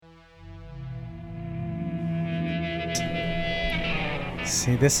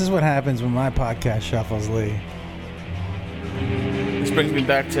See, this is what happens when my podcast shuffles, Lee. This brings me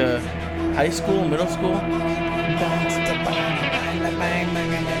back to high school, middle school.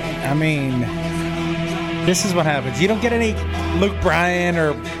 I mean, this is what happens. You don't get any Luke Bryan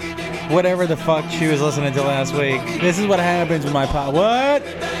or whatever the fuck she was listening to last week. This is what happens with my What?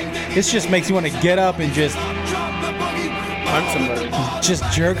 This just makes you want to get up and just Punch somebody. just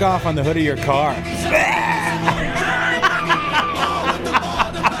jerk off on the hood of your car.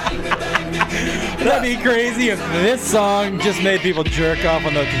 That'd be crazy if this song just made people jerk off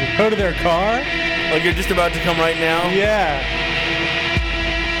on the hood of their car. Like you're just about to come right now? Yeah.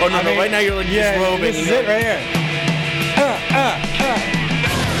 Oh, no, right now you're like just robing. This is it right here.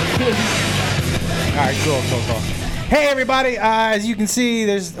 All right, cool. Hey, everybody. As you can see,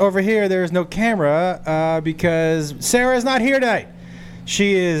 there's no camera because Sarah's not here tonight.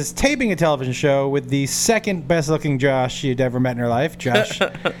 She is taping a television show with the second best-looking Josh she'd ever met in her life, Josh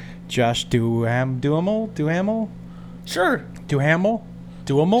Duhamel? Sure. Duhamel?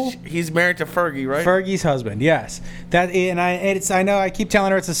 He's married to Fergie, right? Fergie's husband, yes. I know I keep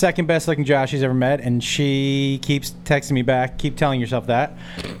telling her it's the second best looking Josh she's ever met, and she keeps texting me back. Keep telling yourself that.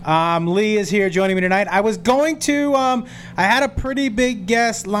 Lee is here joining me tonight. I was going to, I had a pretty big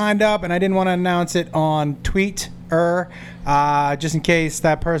guest lined up, and I didn't want to announce it on Twitter, just in case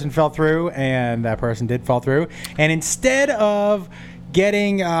that person fell through, and that person did fall through. And instead of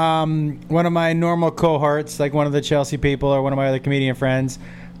getting one of my normal cohorts, like one of the Chelsea people or one of my other comedian friends,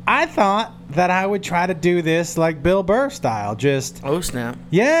 I thought that I would try to do this like Bill Burr style. Oh, snap.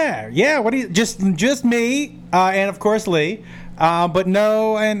 Yeah. What do you just me and of course Lee. But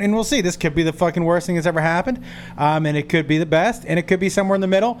no, and we'll see. This could be the fucking worst thing that's ever happened, and it could be the best, and it could be somewhere in the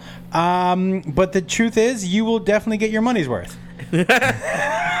middle. But the truth is, you will definitely get your money's worth. It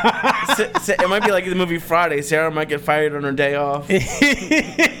might be like the movie Friday. Sarah might get fired on her day off.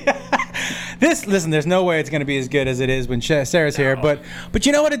 Listen, there's no way it's going to be as good as it is when Sarah's here. But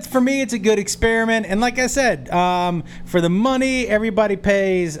you know what? For me, it's a good experiment. And like I said, for the money everybody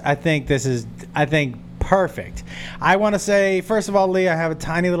pays, I think perfect. I want to say, first of all, Lee, I have a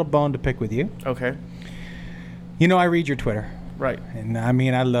tiny little bone to pick with you. Okay. You know, I read your Twitter. Right. And I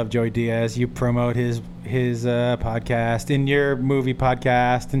mean, I love Joey Diaz. You promote his podcast in your movie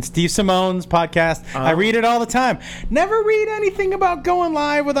podcast and Steve Simone's podcast. I read it all the time. Never read anything about going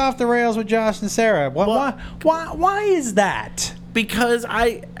live with Off the Rails with Josh and Sarah. Why is that? Because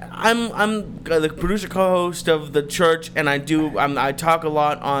I'm the producer co-host of The Church, and I talk a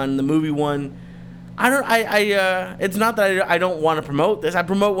lot on the movie one. It's not that I don't want to promote this. I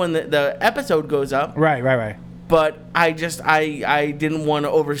promote when the episode goes up. Right. But I didn't want to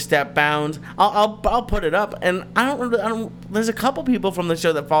overstep bounds. I'll put it up, and I don't. There's a couple people from the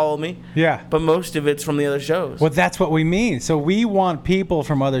show that follow me. Yeah. But most of it's from the other shows. Well, that's what we mean. So we want people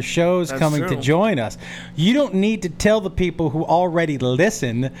from other shows coming to join us. You don't need to tell the people who already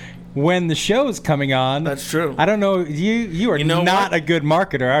listen when the show's coming on. That's true. I don't know. You are not a good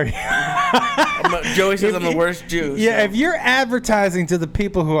marketer, are you? Joey says I'm the worst Jew. Yeah, so. If you're advertising to the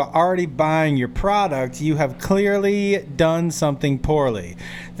people who are already buying your product, you have clearly done something poorly.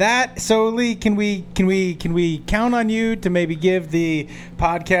 So Lee, can we count on you to maybe give the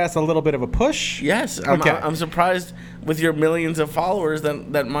podcast a little bit of a push? Yes. Okay. I'm surprised with your millions of followers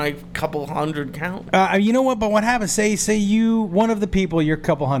that my couple hundred count. You know what? But what happens? Say you one of the people, you're a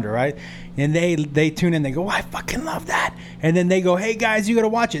couple hundred, right? And they tune in. They go, I fucking love that. And then they go, hey guys, you got to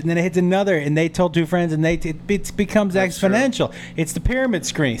watch it. And then it hits another, and they told two friends, and it becomes That's exponential. True. It's the pyramid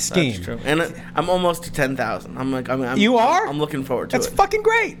scheme. That's true. And I'm almost to 10,000. You are? I'm looking forward to it. That's fucking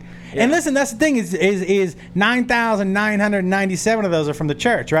great. Yeah. And listen, that's the thing is 9,997 of those are from the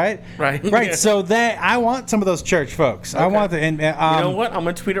church, right? Right. Right. So I want some of those church folks. Okay. I want you know what? I'm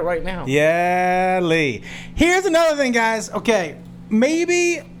gonna tweet it right now. Yeah, Lee. Here's another thing, guys. Okay,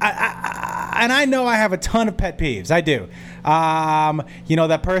 maybe and I know I have a ton of pet peeves. I do.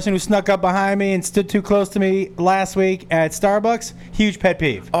 That person who snuck up behind me and stood too close to me last week at Starbucks. Huge pet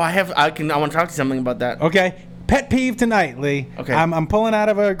peeve. Oh, I want to talk to you something about that. Okay. Pet peeve tonight, Lee. Okay. I'm pulling out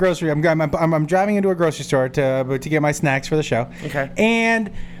of a grocery. I'm driving into a grocery store to get my snacks for the show. Okay.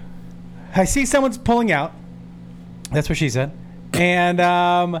 And I see someone's pulling out. That's what she said.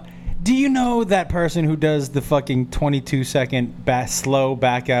 And do you know that person who does the fucking 22-second slow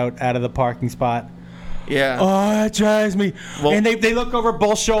back out of the parking spot? Yeah. Oh, that drives me. Well, and they look over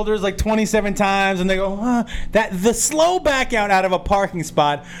both shoulders like 27 times, and they go, the slow back out of a parking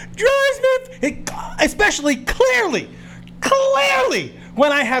spot drives me, especially clearly,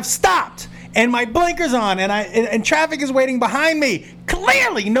 when I have stopped and my blinker's on and traffic is waiting behind me.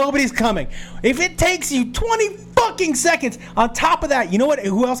 Clearly, nobody's coming. If it takes you 20 fucking seconds. On top of that, you know what?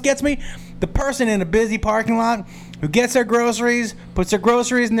 Who else gets me? The person in a busy parking lot who gets their groceries, puts their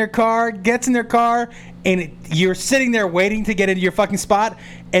groceries in their car, gets in their car, and you're sitting there waiting to get into your fucking spot,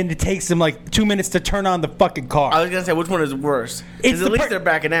 and it takes them like 2 minutes to turn on the fucking car. I was gonna say, which one is worse? Because at least they're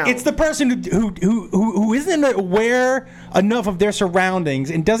backing out. It's the person who isn't aware enough of their surroundings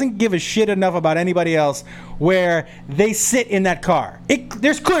and doesn't give a shit enough about anybody else, where they sit in that car.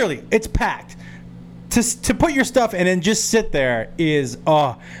 It's packed. To put your stuff in and just sit there is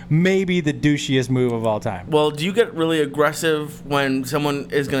maybe the douchiest move of all time. Well, do you get really aggressive when someone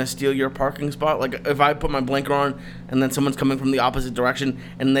is going to steal your parking spot? Like if I put my blinker on and then someone's coming from the opposite direction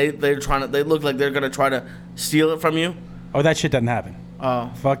and they look like they're going to try to steal it from you? Oh, that shit doesn't happen.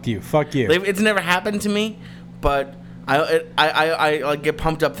 Oh. Fuck you. It's never happened to me, but I like get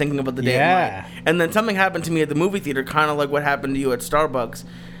pumped up thinking about the day. Yeah. And then something happened to me at the movie theater, kind of like what happened to you at Starbucks.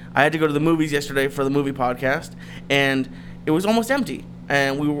 I had to go to the movies yesterday for the movie podcast, and it was almost empty.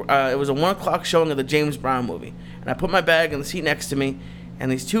 And it was a 1 o'clock showing of the James Brown movie. And I put my bag in the seat next to me,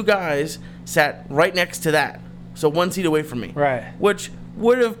 and these two guys sat right next to that, so 1 seat away from me. Right. Which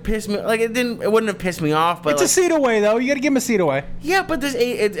would have pissed me. Like it wouldn't have pissed me off. But it's a seat away, though. You got to give him a seat away. Yeah, but there's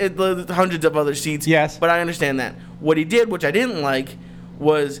hundreds of other seats. Yes. But I understand that. What he did, which I didn't like,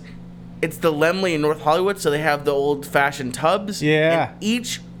 was it's the Laemmle in North Hollywood, so they have the old-fashioned tubs. Yeah.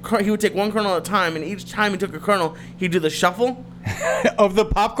 And he would take one kernel at a time, and each time he took a kernel, he'd do the shuffle of the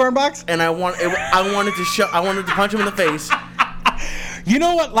popcorn box. And I wanted to punch him in the face. You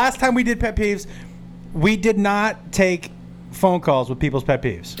know what? Last time we did pet peeves, we did not take phone calls with people's pet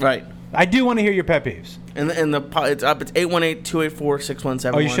peeves. Right. I do want to hear your pet peeves. And it's up. It's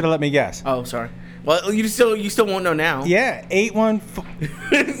 818-284-6171. Oh, you should have let me guess. Oh, sorry. Well, you still won't know now. Yeah,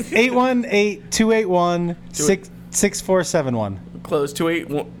 818-281-6471. Close.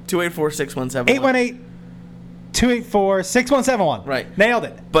 284-6171. 818-284-6171. Right. Nailed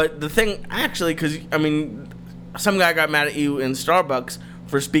it. But the thing, actually, because, I mean, some guy got mad at you in Starbucks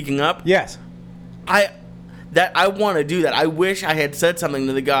for speaking up. Yes. I want to do that. I wish I had said something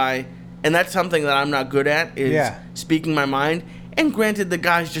to the guy, and that's something that I'm not good at, is speaking my mind. And granted, the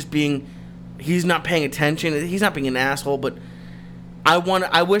guy's just he's not paying attention. He's not being an asshole, but I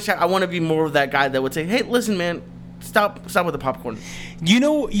want to be more of that guy that would say, hey, listen, man, stop with the popcorn. You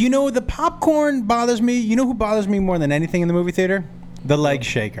know, the popcorn bothers me. You know who bothers me more than anything in the movie theater? The leg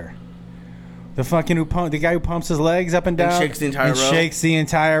shaker. The fucking the guy who pumps his legs up and down. And shakes the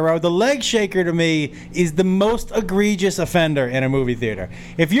entire row. The leg shaker to me is the most egregious offender in a movie theater.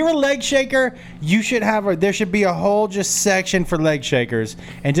 If you're a leg shaker, you should there should be a whole just section for leg shakers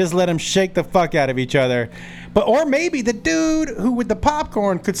and just let them shake the fuck out of each other. Or maybe the dude who with the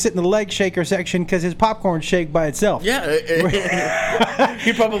popcorn could sit in the leg shaker section because his popcorn shake by itself. Yeah.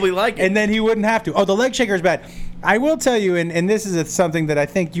 He'd probably like it. And then he wouldn't have to. Oh, the leg shaker is bad. I will tell you, and this is something that I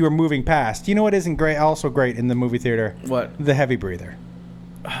think you are moving past. You know what isn't great? Also great in the movie theater? What? The heavy breather.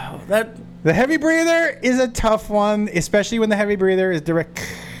 Oh, The heavy breather is a tough one, especially when the heavy breather is direct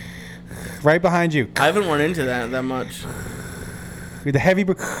right behind you. I haven't run into that much. The heavy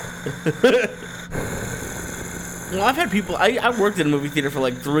Well, I've had people. I worked in a movie theater for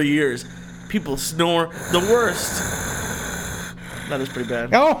like 3 years. People snore the worst. That is pretty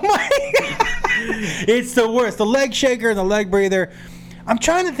bad. Oh my God. It's the worst. The leg shaker and the leg breather. I'm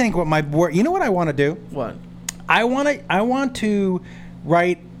trying to think what my work. You know what I want to do? What? I want to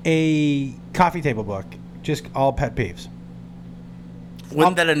write a coffee table book, just all pet peeves.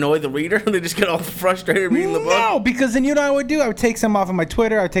 Wouldn't that annoy the reader? They just get all frustrated reading the book? No, because then you know what I would do? I would take some off of my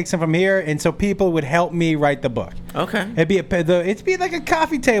Twitter. I would take some from here, and so people would help me write the book. Okay. It'd be like a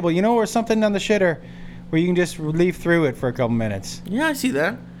coffee table, or something on the shitter where you can just leaf through it for a couple minutes. Yeah, I see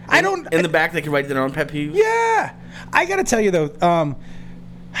that. In the back, they can write their own pet peeves. Yeah. I got to tell you, though,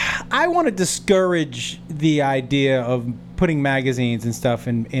 I want to discourage the idea of putting magazines and stuff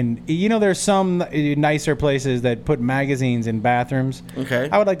in there's some nicer places that put magazines in bathrooms. Okay.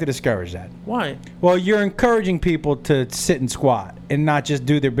 I would like to discourage that. Why? Well, you're encouraging people to sit and squat and not just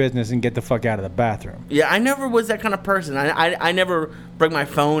do their business and get the fuck out of the bathroom. Yeah, I never was that kind of person. I never bring my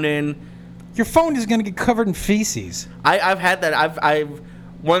phone in. Your phone is going to get covered in feces. I've had that. I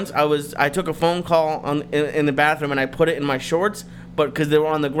took a phone call in the bathroom and I put it in my shorts, but because they were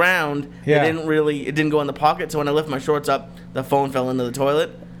on the ground, it didn't go in the pocket. So when I lift my shorts up, the phone fell into the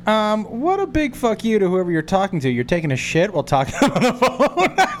toilet. What a big fuck you to whoever you're talking to. You're taking a shit while talking on the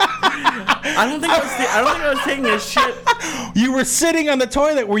phone. I don't think I was taking a shit. You were sitting on the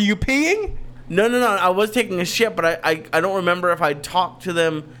toilet. Were you peeing? No. I was taking a shit, but I don't remember if I talked to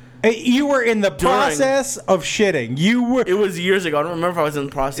them You were in the process of shitting. You were. It was years ago. I don't remember if I was in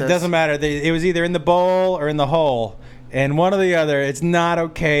the process. It doesn't matter. It was either in the bowl or in the hole, and one or the other. It's not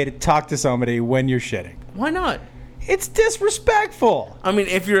okay to talk to somebody when you're shitting. Why not? It's disrespectful. I mean,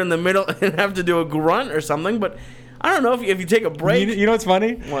 if you're in the middle and have to do a grunt or something, but I don't know if you take a break. You know what's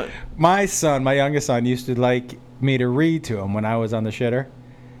funny? What? My youngest son, used to like me to read to him when I was on the shitter.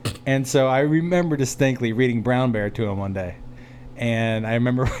 And so I remember distinctly reading Brown Bear to him one day. And I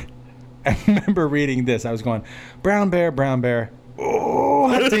remember reading this. I was going, Brown Bear, oh,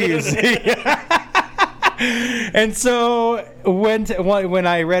 what do you see? And so when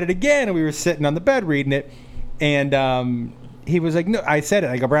I read it again, we were sitting on the bed reading it, and he was like, no, I said it.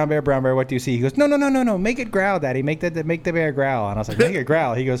 I go, Brown Bear, what do you see? He goes, no, make it growl, Daddy. Make the bear growl. And I was like, make it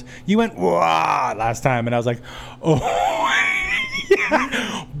growl. He goes, you went, wah, last time. And I was like, oh,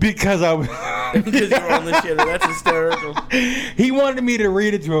 yeah, because I was... Because you were on the shitter. That's hysterical. He wanted me to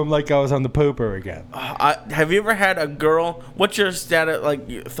read it to him like I was on the pooper again. Have you ever had a girl... What's your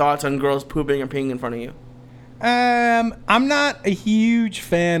thoughts on girls pooping or peeing in front of you? I'm not a huge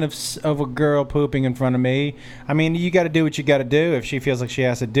fan of a girl pooping in front of me. I mean, you got to do what you got to do if she feels like she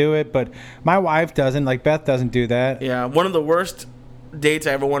has to do it. But my wife doesn't. Like Beth doesn't do that. Yeah, one of the worst dates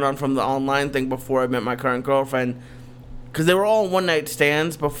I ever went on from the online thing before I met my current girlfriend, because they were all one night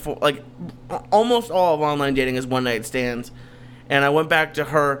stands before. Like almost all of online dating is one night stands. And I went back to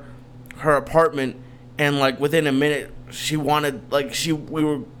her apartment, and like within a minute, she wanted she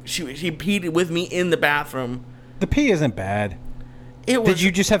peed with me in the bathroom. The pee isn't bad. It was. Did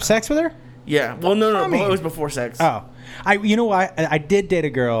you just have sex with her? Yeah. Well, no. I mean, it was before sex. Oh, you know what? I did date a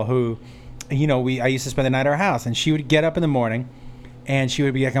girl who, I used to spend the night at her house, and she would get up in the morning, and she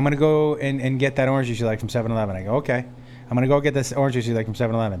would be like, "I'm gonna go and get that orange juice you like from 7-Eleven." I go, "Okay." I'm gonna go get this orange juice you like from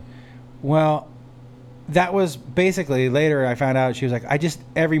 7-Eleven. Well, that was basically later. I found out she was like, "I just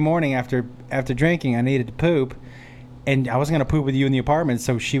every morning after drinking, I needed to poop." And I wasn't going to poop with you in the apartment,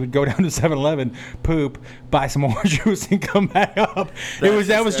 so she would go down to 7-Eleven, poop, buy some orange juice, and come back up.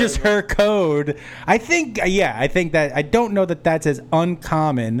 That was just her code. I think that I don't know that that's as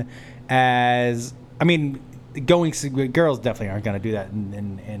uncommon as, I mean, girls definitely aren't going to do that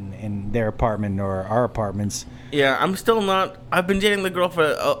in their apartment or our apartments. Yeah, I'm still not. I've been dating the girl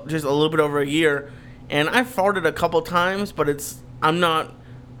for just a little bit over a year, and I farted a couple times, but it's not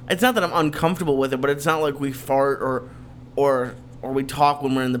that I'm uncomfortable with it, but it's not like we fart or we talk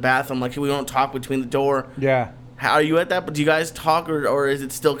when we're in the bathroom. Like, we don't talk between the door. Yeah. How are you at that? But do you guys talk, or is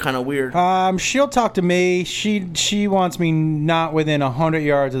it still kind of weird? She'll talk to me. She wants me not within 100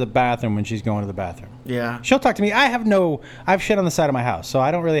 yards of the bathroom when she's going to the bathroom. Yeah. She'll talk to me. I have shit on the side of my house, so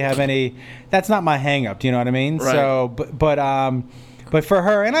I don't really have any. That's not my hang up. Do you know what I mean? Right. So, but for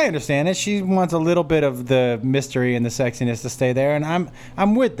her, and I understand it, she wants a little bit of the mystery and the sexiness to stay there, and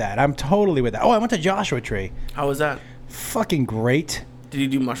I'm with that. I'm totally with that. Oh, I went to Joshua Tree. How was that? Fucking great. Did you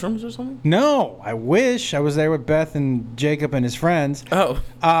do mushrooms or something? No, I wish. I was there with Beth and Jacob and his friends. Oh.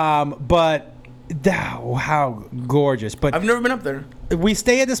 But how gorgeous. But I've never been up there. We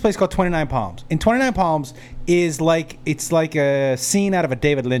stay at this place called 29 Palms. And 29 Palms is like a scene out of a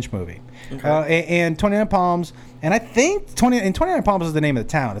David Lynch movie. Okay. And 29 Palms, and I think 29 Palms is the name of the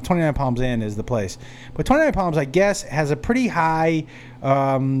town. The 29 Palms Inn is the place. But 29 Palms, I guess, has a pretty high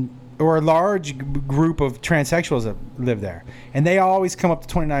or a large group of transsexuals that live there. And they always come up to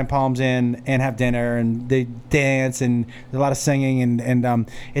 29 Palms Inn and have dinner, and they dance, and there's a lot of singing, and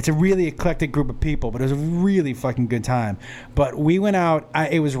it's a really eclectic group of people, but it was a really fucking good time. But we went out,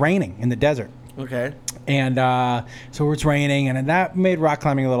 it was raining in the desert. Okay. And so it's raining, and that made rock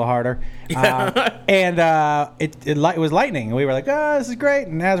climbing a little harder. And it was lightning, and we were like, "Oh, this is great."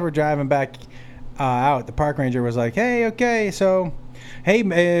 And as we're driving back out, the park ranger was like, "Hey, okay, so, hey,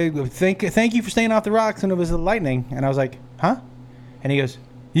 thank you for staying off the rocks when it was lightning." And I was like, "Huh?" And he goes,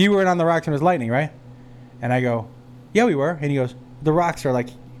 "You weren't on the rocks when it was lightning, right?" And I go, "Yeah, we were." And he goes, "The rocks are like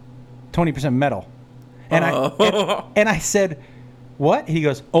 20% metal." And I said, "What?" He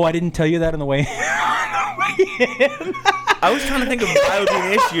goes, "Oh, I didn't tell you that on the way." I was trying to think of why it would be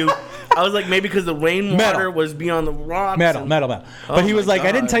an issue. I was like, maybe because the rainwater was beyond the rocks. Metal. But he was like, God.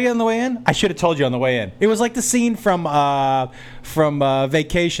 "I didn't tell you on the way in. I should have told you on the way in." It was like the scene from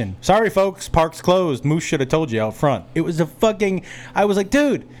Vacation. "Sorry, folks, park's closed. Moose should have told you out front." It was I was like,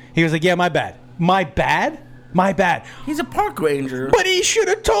 "Dude." He was like, "Yeah, my bad." My bad? My bad. He's a park ranger. But he should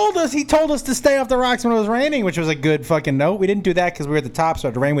have told us. He told us to stay off the rocks when it was raining, which was a good fucking note. We didn't do that because we were at the top, so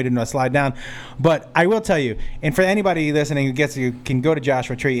at the rain we didn't want to slide down. But I will tell you, and for anybody listening who can go to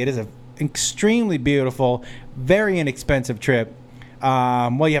Joshua Tree, it is an extremely beautiful, very inexpensive trip.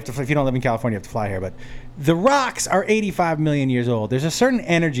 Well, you have to, if you don't live in California, you have to fly here. But The rocks are 85 million years old. There's a certain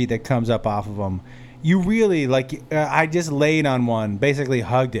energy that comes up off of them. You really, like, I just laid on one, basically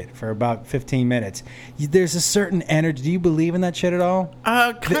hugged it for about 15 minutes. There's a certain energy. Do you believe in that shit at all?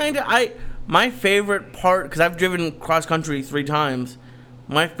 Kind of. My favorite part, because I've driven cross country 3 times,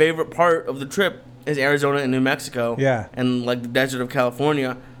 my favorite part of the trip is Arizona and New Mexico. Yeah. And, like, the desert of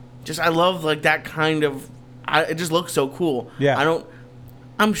California. I love, like, that kind of, it just looks so cool. Yeah.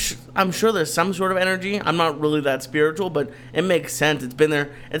 I'm sure there's some sort of energy. I'm not really that spiritual, but it makes sense. It's been there.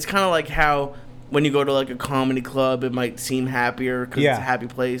 It's kind of like how when you go to, like, a comedy club, it might seem happier because it's a happy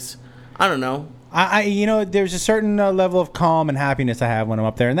place. I don't know. There's a certain level of calm and happiness I have when I'm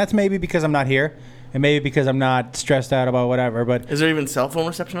up there, and that's maybe because I'm not here, and maybe because I'm not stressed out about whatever. But is there even cell phone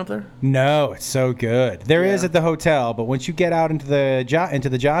reception up there? No, it's so good. There is at the hotel, but once you get out into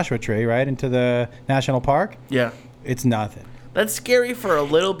the Joshua Tree, right into the national park, it's nothing. That's scary for a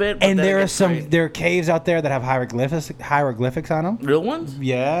little bit. But and there are caves out there that have hieroglyphics on them. Real ones?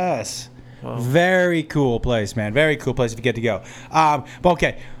 Yes. Wow. Very cool place, man. Very cool place if you get to go. But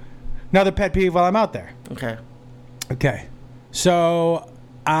okay. Another pet peeve while I'm out there. Okay. So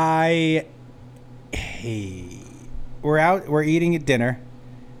we're eating at dinner,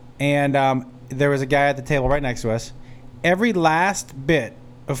 and there was a guy at the table right next to us. Every last bit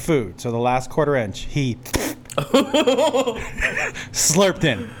of food, so the last quarter inch, he slurped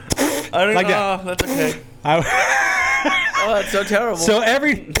in. I don't know. Oh, that's okay. Oh, that's so terrible. So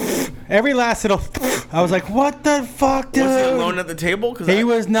every last little, I was like, "What the fuck, dude?" Was he alone at the table? He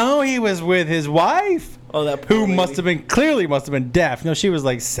was with his wife. Oh, that poor lady. must have been deaf. No, she was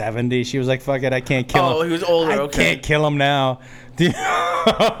like 70. She was like, "Fuck it, I can't kill him." Oh, he was older. I can't kill him now.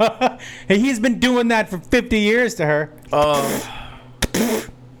 Hey, he's been doing that for 50 years to her.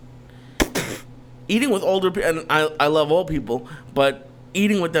 Eating with older people, and I love old people, but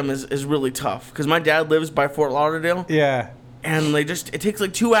eating with them is really tough because my dad lives by Fort Lauderdale. Yeah. And it takes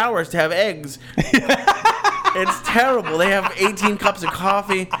like 2 hours to have eggs. It's terrible. They have 18 cups of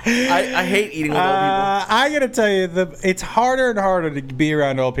coffee. I hate eating with old people. I gotta tell you, it's harder and harder to be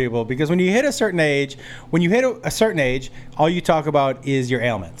around old people because when you hit a certain age, all you talk about is your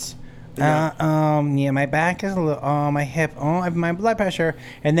ailments. My back is a little, my hip, I have my blood pressure.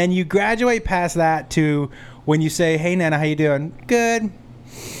 And then you graduate past that to when you say, "Hey, Nana, how you doing?" "Good.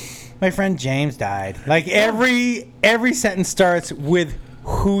 My friend James died." Like every sentence starts with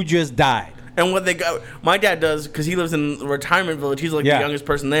who just died. And what they got, my dad does, because he lives in a retirement village. He's like the youngest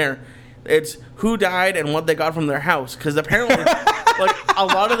person there. It's who died and what they got from their house. Because apparently, like a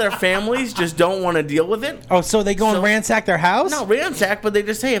lot of their families just don't want to deal with it. Oh, so they go and ransack their house? No, ransack, but they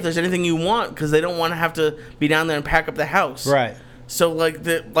just say if there's anything you want, because they don't want to have to be down there and pack up the house. Right. So like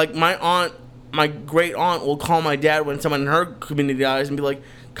my great aunt will call my dad when someone in her community dies and be like,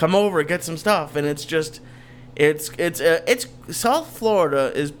 "Come over, get some stuff," and it's just. It's South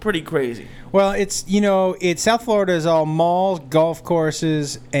Florida is pretty crazy. Well, it's South Florida is all malls, golf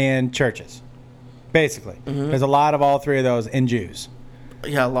courses, and churches, basically. Mm-hmm. There's a lot of all three of those, and Jews.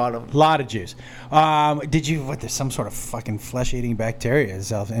 Yeah, a lot of Jews. There's some sort of fucking flesh-eating bacteria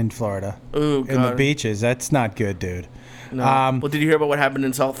in Florida. Ooh, God. In the beaches. That's not good, dude. No. Well, did you hear about what happened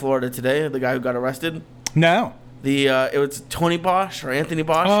in South Florida today? The guy who got arrested? No. It was Tony Bosch or Anthony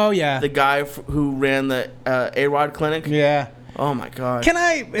Bosch. Oh, yeah. The guy who ran the A-Rod clinic. Yeah. Oh, my God. And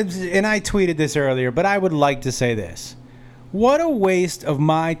I tweeted this earlier, but I would like to say this. What a waste of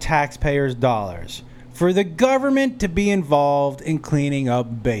my taxpayers' dollars for the government to be involved in cleaning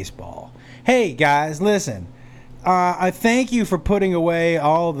up baseball. Hey, guys, listen. I thank you for putting away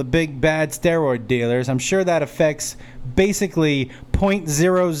all the big bad steroid dealers. I'm sure that affects basically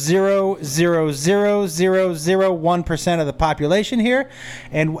 0.0000001% of the population here.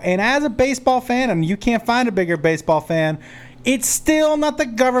 And as a baseball fan, and you can't find a bigger baseball fan, it's still not the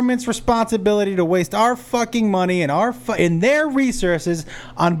government's responsibility to waste our fucking money and and their resources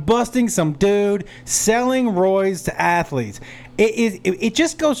on busting some dude selling roids to athletes. It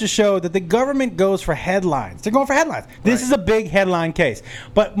just goes to show that the government goes for headlines. They're going for headlines. This is a big headline case.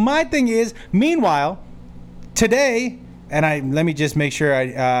 But my thing is, meanwhile, today, and let me just make sure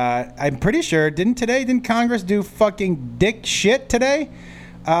I'm pretty sure didn't Congress do fucking dick shit today?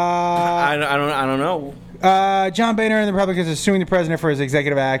 I don't know. John Boehner and the Republicans are suing the president for his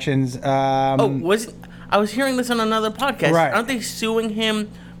executive actions. I was hearing this on another podcast. Right. Aren't they suing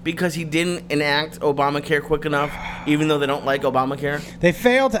him because he didn't enact Obamacare quick enough, even though they don't like Obamacare? They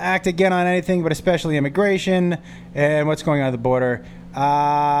failed to act again on anything, but especially immigration and what's going on at the border.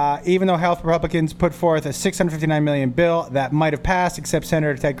 Even though Health Republicans put forth a $659 million bill that might have passed, except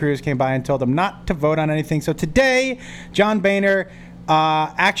Senator Ted Cruz came by and told them not to vote on anything. So today, John Boehner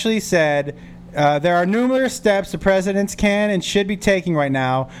actually said There are numerous steps the presidents can and should be taking right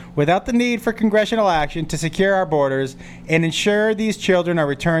now without the need for congressional action to secure our borders and ensure these children are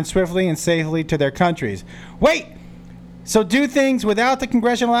returned swiftly and safely to their countries. Wait! So do things without the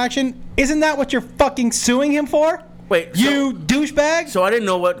congressional action? Isn't that what you're fucking suing him for? Wait, you douchebag! So I didn't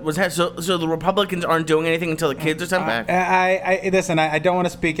know what was so the Republicans aren't doing anything until the kids are sent back? Listen, I don't want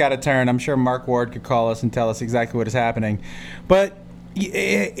to speak out of turn. I'm sure Mark Ward could call us and tell us exactly what is happening. But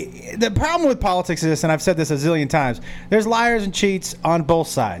the problem with politics is this, and I've said this a zillion times, there's liars and cheats on both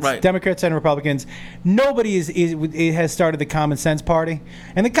sides, right. Democrats and Republicans. Nobody has started the Common Sense Party.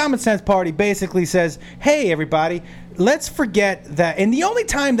 And the Common Sense Party basically says, hey, everybody, let's forget that. And the only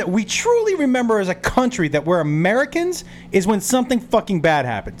time that we truly remember as a country that we're Americans is when something fucking bad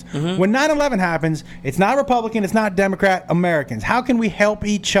happens. Mm-hmm. When 9/11 happens, it's not Republican, it's not Democrat, Americans. How can we help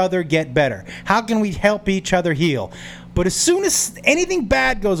each other get better? How can we help each other heal? But as soon as anything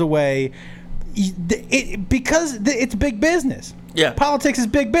bad goes away, because it's big business. Yeah. Politics is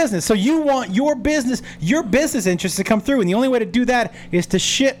big business. So you want your business interests to come through, and the only way to do that is to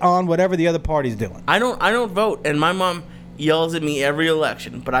shit on whatever the other party's doing. I don't vote, and my mom yells at me every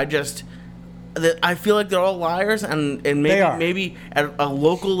election, but I feel like they're all liars, and maybe at a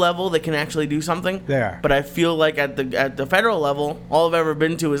local level they can actually do something. They are. But I feel like at the federal level, all I've ever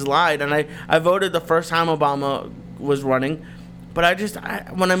been to is lied, and I voted the first time Obama was running, but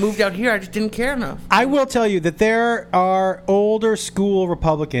when I moved out here, I just didn't care enough. I will tell you that there are older school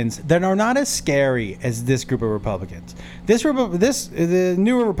Republicans that are not as scary as this group of Republicans. The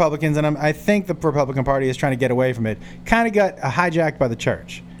newer Republicans, and I think the Republican Party is trying to get away from it, kind of got hijacked by the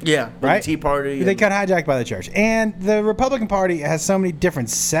church. Yeah, right. The Tea Party. They got hijacked by the church, and the Republican Party has so many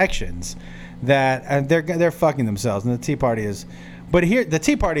different sections that they're fucking themselves, and the Tea Party is. But here, the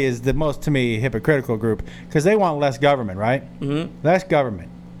Tea Party is the most, to me, hypocritical group because they want less government, right? Mm-hmm. Less government.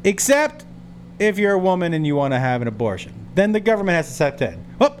 Except if you're a woman and you want to have an abortion. Then the government has to step in.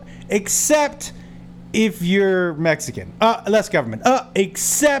 Except if you're Mexican. Less government.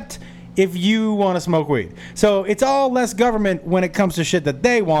 Except if you want to smoke weed. So it's all less government when it comes to shit that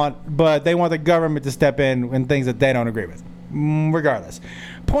they want, but they want the government to step in things that they don't agree with. Regardless.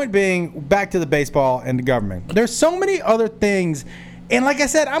 Point being, back to the baseball and the government. There's so many other things, and like I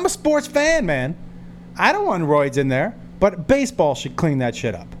said, I'm a sports fan, man. I don't want roids in there, but baseball should clean that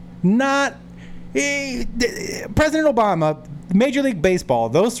shit up. President Obama, Major League Baseball,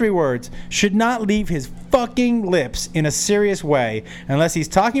 those three words should not leave his fucking lips in a serious way unless he's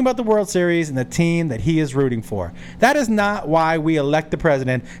talking about the World Series and the team that he is rooting for. That is not why we elect the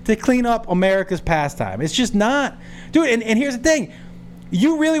president to clean up America's pastime. It's just not. Dude, and here's the thing.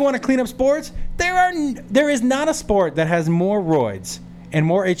 You really want to clean up sports? There is not a sport that has more roids and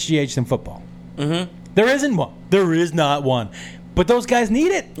more HGH than football. Mm-hmm. There isn't one. There is not one. But those guys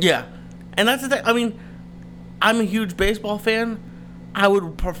need it. Yeah. And that's the thing. I mean, I'm a huge baseball fan. I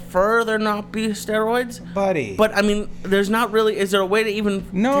would prefer there not be steroids. Buddy. But, I mean, there's not really... Is there a way to even...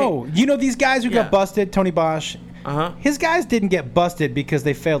 No. You know these guys who got busted, Tony Bosch? Uh-huh. His guys didn't get busted because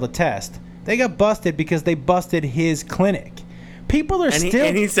they failed a test. They got busted because they busted his clinic. People are still...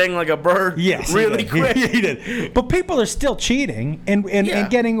 And he's saying like a bird really quick. He did. But people are still cheating and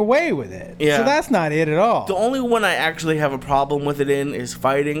getting away with it. Yeah. So that's not it at all. The only one I actually have a problem with it in is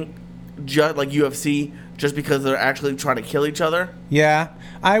fighting, just like UFC, just because they're actually trying to kill each other. Yeah,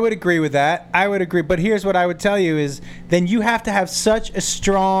 I would agree with that. I would agree. But here's what I would tell you is then you have to have such a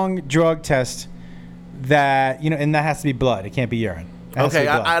strong drug test that, and that has to be blood. It can't be urine. Okay,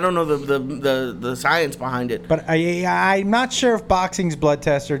 I don't know the science behind it. But I'm not sure if boxing's blood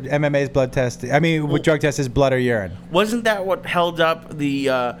test or MMA's blood test. With drug test is blood or urine. Wasn't that what held up the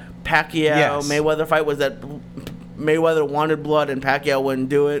Pacquiao-Mayweather fight? Was that Mayweather wanted blood and Pacquiao wouldn't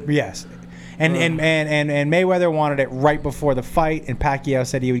do it? Yes. And Mayweather wanted it right before the fight, and Pacquiao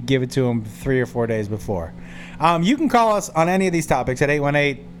said he would give it to him 3 or 4 days before. You can call us on any of these topics at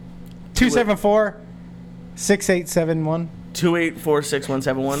 818-274-6871.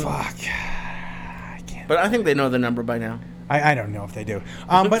 284-6171. Fuck. I can't. But I think they know the number by now. I don't know if they do.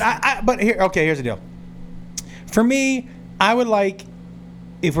 Here's the deal. For me, I would like,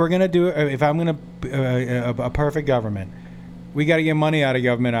 if we're gonna do it, if I'm gonna a perfect government, we got to get money out of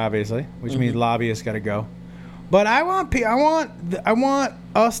government, obviously, which means lobbyists got to go. But I want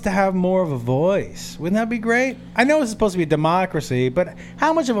us to have more of a voice. Wouldn't that be great? I know it's supposed to be a democracy, but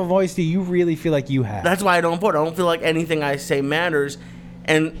how much of a voice do you really feel like you have? That's why I don't vote. I don't feel like anything I say matters.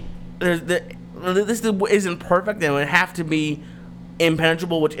 And this isn't perfect, and it would have to be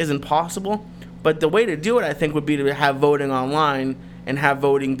impenetrable, which isn't possible. But the way to do it, I think, would be to have voting online and have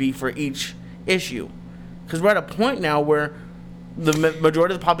voting be for each issue. Because we're at a point now where The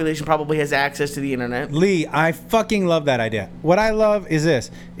majority of the population probably has access to the internet. Lee, I fucking love that idea. What I love is this: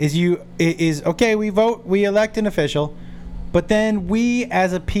 okay, we vote, we elect an official, but then we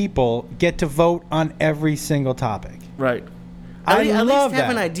as a people get to vote on every single topic. Right. I at love least have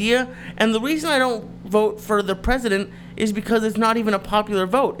that. an idea. And the reason I don't vote for the president is because it's not even a popular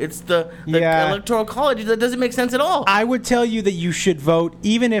vote. It's the Yeah. electoral college. That doesn't make sense at all. I would tell you that you should vote,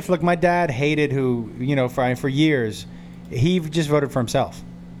 even if, like, my dad hated for years, he just voted for himself.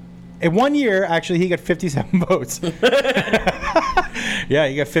 In 1 year, actually, he got 57 votes. Yeah,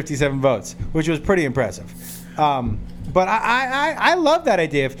 he got 57 votes, which was pretty impressive. But I love that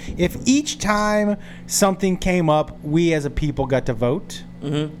idea. If each time something came up, we as a people got to vote,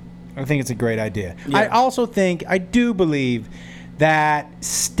 I think it's a great idea. Yeah. I do believe that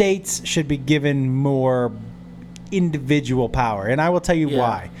states should be given more individual power. And I will tell you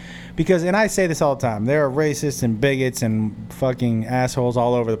why. Because, and I say this all the time, there are racists and bigots and fucking assholes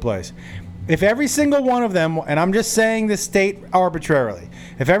all over the place. If every single one of them, and I'm just saying this state arbitrarily,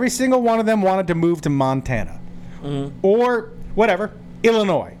 if every single one of them wanted to move to Montana, or whatever,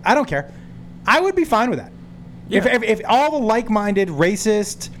 Illinois, I don't care, I would be fine with that. Yeah. If all the like-minded,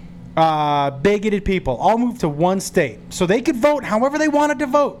 racist, bigoted people all moved to one state so they could vote however they wanted to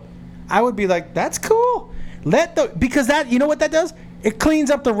vote, I would be like, that's cool. Because that, you know what that does? It cleans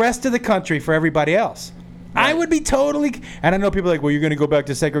up the rest of the country for everybody else. Right. I would be totally, and I know people are like, well, you're going to go back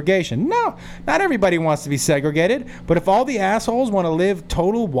to segregation. No, not everybody wants to be segregated. But if all the assholes want to live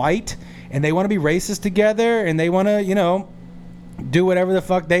total white and they want to be racist together and they want to, do whatever the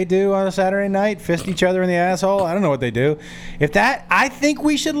fuck they do on a Saturday night, fist each other in the asshole, I don't know what they do. I think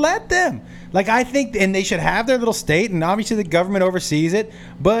we should let them. And they should have their little state, and obviously the government oversees it,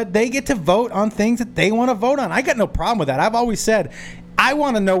 but they get to vote on things that they want to vote on. I got no problem with that. I've always said, I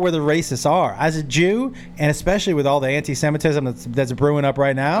want to know where the racists are. As a Jew, and especially with all the anti-Semitism that's brewing up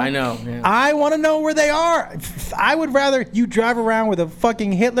right now, I know. Yeah. I want to know where they are. I would rather you drive around with a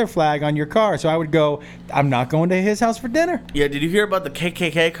fucking Hitler flag on your car. So I would go, I'm not going to his house for dinner. Yeah, did you hear about the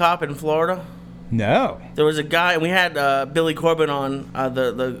KKK cop in Florida? No. There was a guy, and we had Billy Corbin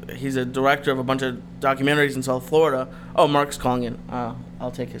on. He's a director of a bunch of documentaries in South Florida. Oh, Mark's calling in.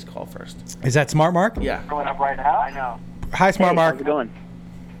 I'll take his call first. Is that Smart Mark? Yeah. Going up right now? I know. Hi, Smart Mark. How's it going?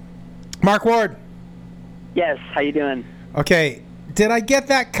 Mark Ward. Yes, how you doing? Okay, did I get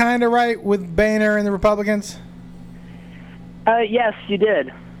that kind of right with Boehner and the Republicans? Yes, you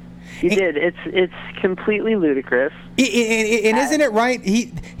did. You did. It's completely ludicrous. And isn't it right?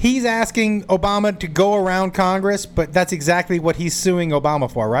 He's asking Obama to go around Congress, but that's exactly what he's suing Obama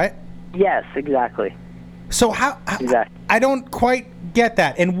for, right? Yes, exactly. So how Exactly. I don't quite get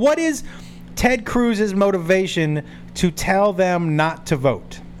that. And what is Ted Cruz's motivation to tell them not to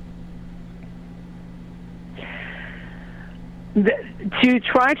vote? To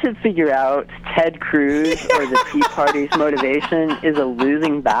try to figure out Ted Cruz or the Tea Party's motivation is a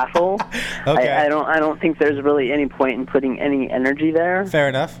losing battle. Okay. I don't think there's really any point in putting any energy there. Fair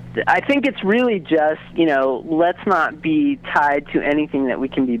enough. I think it's really just, let's not be tied to anything that we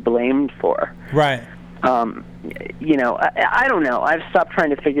can be blamed for. Right. I don't know. I've stopped trying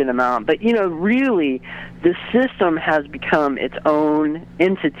to figure them out. But, really, the system has become its own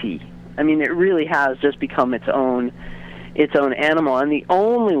entity. I mean, it really has just become its own animal. And the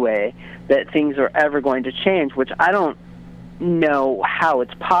only way that things are ever going to change, which I don't know how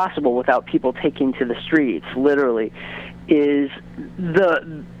it's possible without people taking to the streets, literally, is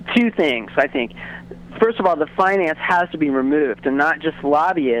the two things, I think. First of all, the finance has to be removed, and not just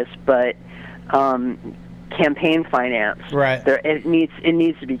lobbyists, but campaign finance. Right. It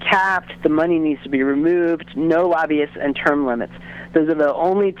needs to be capped. The money needs to be removed. No lobbyists and term limits. Those are the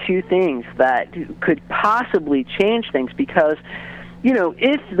only two things that could possibly change things, because,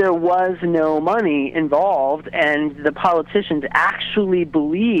 if there was no money involved and the politicians actually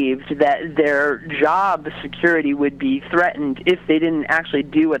believed that their job security would be threatened if they didn't actually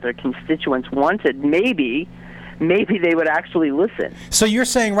do what their constituents wanted, maybe they would actually listen. So you're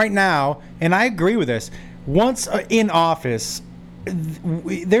saying right now, and I agree with this, once in office,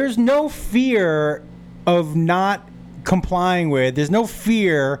 there's no fear of not complying with, there's no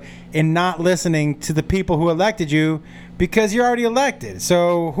fear in not listening to the people who elected you, because you're already elected.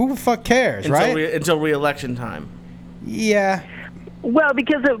 So who the fuck cares, right? Until re-election time. Yeah. Well,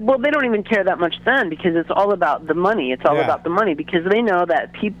 because they don't even care that much then, because it's all about the money. It's all about the money, because they know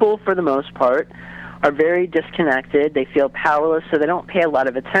that people, for the most part, are very disconnected. They feel powerless, so they don't pay a lot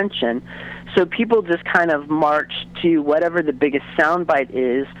of attention. So people just kind of march to whatever the biggest soundbite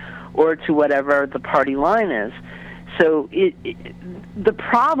is, or to whatever the party line is. So the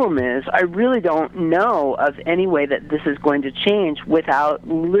problem is, I really don't know of any way that this is going to change without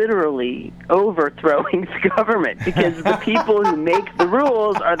literally overthrowing the government, because the people who make the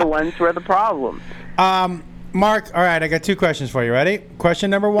rules are the ones who are the problem. Mark, all right, I got 2 questions for you. Ready? Question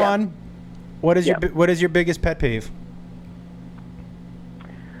number 1: Yeah. What is your biggest pet peeve?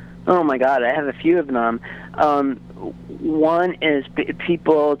 Oh my God, I have a few of them. One is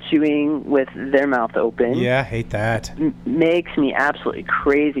people chewing with their mouth open. Yeah, hate that. Makes me absolutely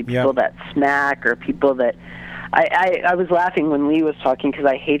crazy. People that smack, or people that... I was laughing when Lee was talking, because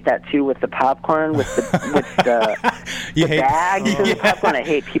I hate that too with the popcorn, with the bags and the popcorn. I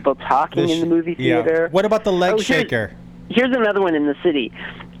hate people talking in the movie theater. What about the leg shaker? Here's another one in the city,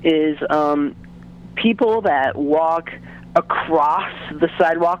 is people that walk across the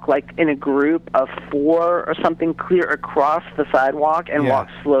sidewalk, like in a group of 4 or something, clear across the sidewalk and walk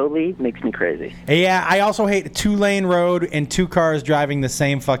slowly. Makes me crazy. Yeah, I also hate a 2-lane road and 2 cars driving the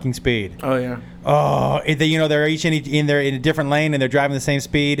same fucking speed. Oh yeah. Oh, they're each in a different lane, and they're driving the same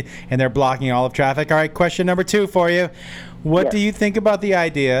speed, and they're blocking all of traffic. All right, question number 2 for you. What do you think about the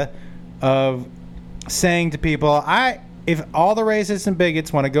idea of saying to people, if all the racists and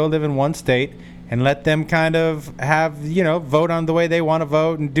bigots want to go live in one state, and let them kind of have, vote on the way they want to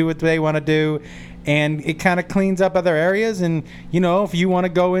vote and do what they want to do, and it kind of cleans up other areas. And, if you want to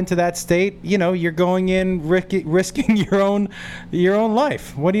go into that state, you're going in risking your own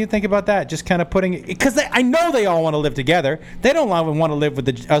life. What do you think about that? Just kind of putting it, because I know they all want to live together. They don't want to live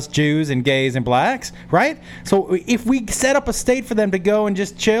with us Jews and gays and blacks, right? So if we set up a state for them to go and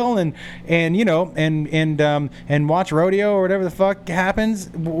just chill and watch rodeo or whatever the fuck happens,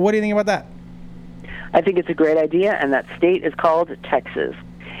 what do you think about that? I think it's a great idea, and that state is called Texas.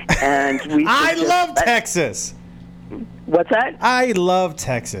 And we I love Texas. What's that? I love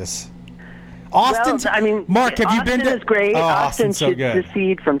Texas. Austin. Well, I mean, Mark, have you been to? Austin is great. Oh, Austin so should good.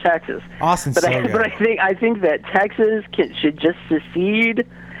 secede from Texas. Austin's but so good. But I think that Texas should just secede,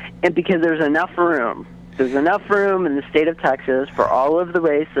 and because there's enough room. There's enough room in the state of Texas for all of the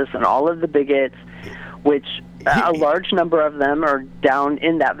racists and all of the bigots, which a large number of them are down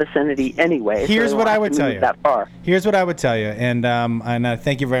in that vicinity anyway. Here's so what I would tell you. That far. Here's what I would tell you, and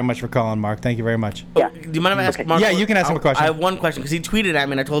thank you very much for calling, Mark. Thank you very much. Yeah. Do you mind if I ask Mark? Yeah, you can ask him a question. I have one question, because he tweeted at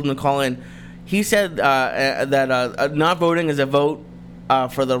me and I told him to call in. He said that not voting is a vote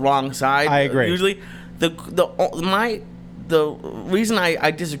for the wrong side. I agree. Usually, the reason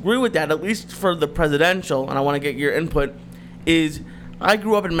I disagree with that, at least for the presidential, and I want to get your input, is I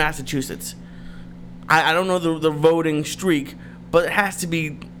grew up in Massachusetts. I don't know the voting streak, but it has to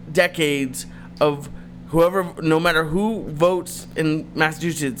be decades of whoever, no matter who votes in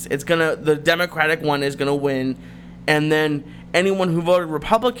Massachusetts, the Democratic one is gonna win, and then anyone who voted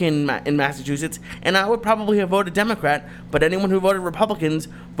Republican in Massachusetts, and I would probably have voted Democrat, but anyone who voted Republicans,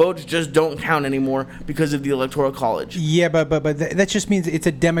 votes just don't count anymore because of the Electoral College. Yeah, but that just means it's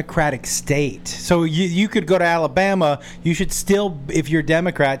a Democratic state. So you could go to Alabama. You should still, if you're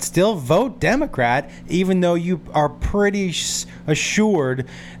Democrat, still vote Democrat, even though you are pretty assured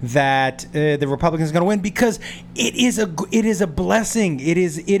that the Republicans are going to win, because it is a blessing. It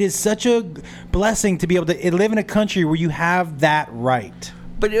is such a blessing to be able to live in a country where you have that right.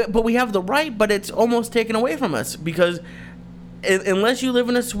 But we have the right, but it's almost taken away from us, because unless you live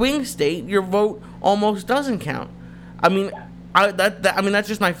in a swing state, your vote almost doesn't count. I mean, that's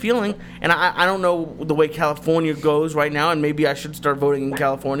just my feeling, and I don't know the way California goes right now, and maybe I should start voting in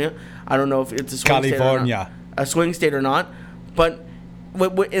California. I don't know if it's a swing state or not, but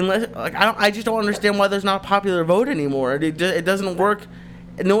unless I just don't understand why there's not a popular vote anymore. It doesn't work.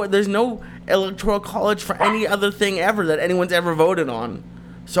 No, there's no Electoral College for any other thing ever that anyone's ever voted on.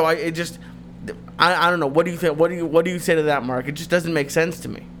 So I don't know. What do you think? What do you say to that, Mark? It just doesn't make sense to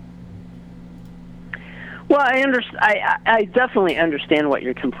me. Well, I definitely understand what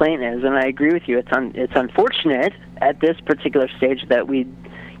your complaint is, and I agree with you. It's unfortunate at this particular stage that we,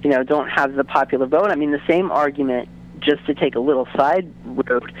 don't have the popular vote. I mean, the same argument, just to take a little side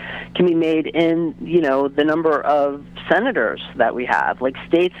road, can be made in the number of senators that we have. Like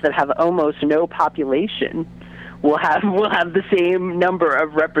states that have almost no population will have the same number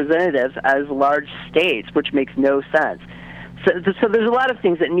of representatives as large states, which makes no sense. So there's a lot of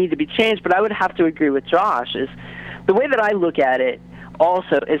things that need to be changed, but I would have to agree with Josh. Is the way that I look at it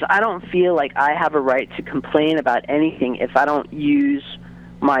also is I don't feel like I have a right to complain about anything if I don't use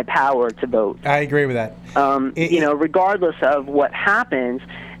my power to vote. I agree with that. Regardless of what happens,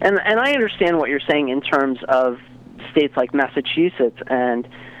 and I understand what you're saying in terms of states like Massachusetts and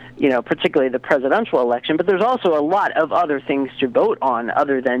particularly the presidential election. But there's also a lot of other things to vote on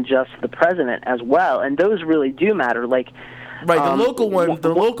other than just the president as well, and those really do matter. Like, right, the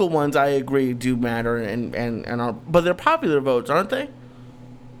local ones, I agree, do matter, and are, but they're popular votes, aren't they?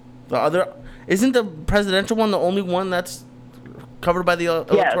 Isn't the presidential one the only one that's covered by the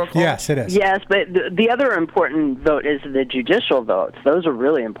electoral college? Yes, it is. Yes, but the other important vote is the judicial votes. Those are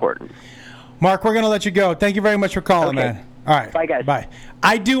really important. Mark, we're going to let you go. Thank you very much for calling, Okay. man. All right. Bye, guys. Bye.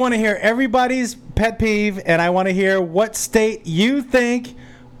 I do want to hear everybody's pet peeve, and I want to hear what state you think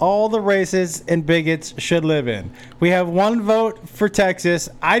all the racists and bigots should live in. We have one vote for Texas.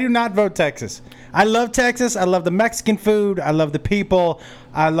 I do not vote Texas. I love Texas. I love the Mexican food. I love the people.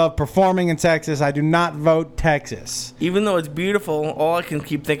 I love performing in Texas. I do not vote Texas. Even though it's beautiful, all I can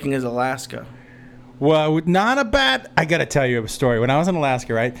keep thinking is Alaska. Well, not a bad... I got to tell you a story. When I was in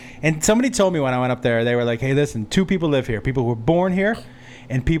Alaska, right? And somebody told me when I went up there, they were like, hey, listen, 2 people live here. People who were born here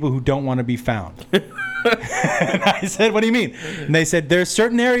and people who don't want to be found. And I said, what do you mean? And they said, there's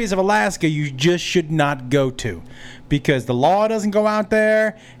certain areas of Alaska you just should not go to because the law doesn't go out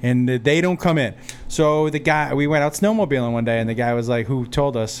there and they don't come in. So the guy, we went out snowmobiling one day, and the guy was like, who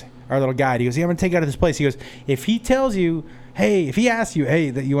told us, our little guide, he goes, yeah, I'm going to take you out of this place. He goes, if he tells you, hey, if he asks you, hey,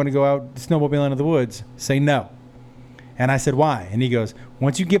 that you want to go out snowmobiling into the woods, say no. And I said, why? And he goes,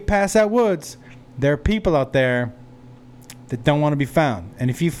 once you get past that woods, there are people out there that don't want to be found. And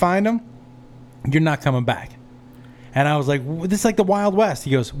if you find them, you're not coming back. And I was like, this is like the Wild West.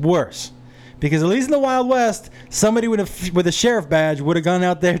 He goes, worse. Because at least in the Wild West, somebody with a sheriff badge would have gone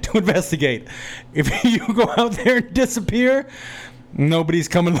out there to investigate. If you go out there and disappear, nobody's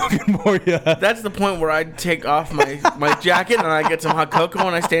coming looking for you. That's the point where I take off my jacket and I get some hot cocoa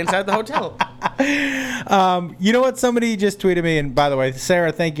and I stay inside the hotel. You know what? Somebody just tweeted me, and by the way,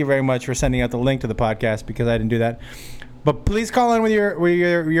 Sarah, thank you very much for sending out the link to the podcast because I didn't do that. But please call in with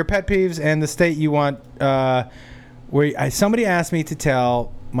your pet peeves and the state you want. Somebody asked me to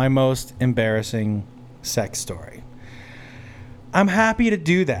tell my most embarrassing sex story. I'm happy to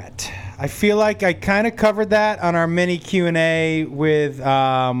do that. I feel like I kind of covered that on our mini Q&A with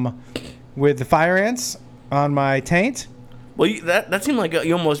the fire ants on my taint. Well, that seemed like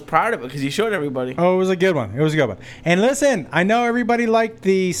you're almost proud of it because you showed everybody. Oh, it was a good one. It was a good one. And listen, I know everybody liked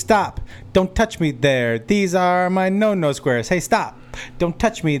the stop. Don't touch me there. These are my no-no squares. Hey, stop. Don't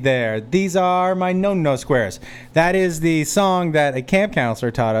touch me there. These are my no-no squares. That is the song that a camp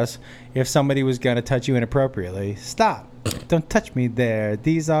counselor taught us if somebody was going to touch you inappropriately. Stop. Don't touch me there.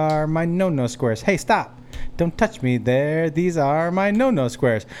 These are my no-no squares. Hey, stop. Don't touch me there. These are my no-no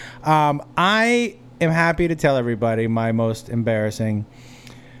squares. I am happy to tell everybody my most embarrassing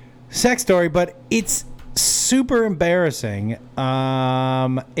sex story, but it's super embarrassing.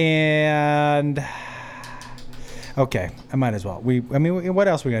 And okay, I might as well. What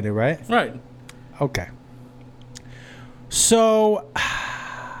else we gotta do, right? Right. Okay. So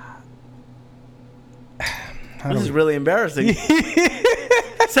this is really embarrassing.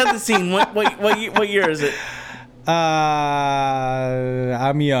 Set the scene. What year is it?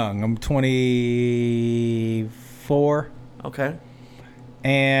 I'm young. I'm 24. Okay.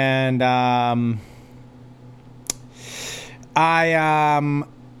 And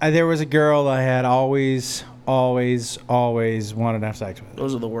there was a girl I had always wanted to have sex with.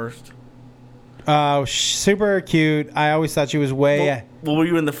 Those are the worst. Super cute. I always thought she was way. Well, were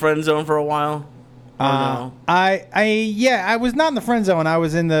you in the friend zone for a while? No? I was not in the friend zone. I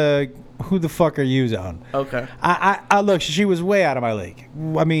was in the who the fuck are you zone. Okay. I look. She was way out of my league.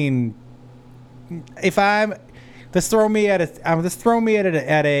 I mean, let's throw me at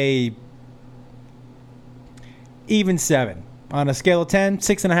a even 7 on a scale of 10,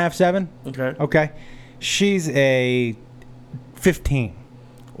 6.5, 7. Okay. Okay. She's a 15.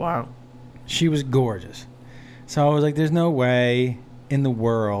 Wow. She was gorgeous. So I was like, there's no way in the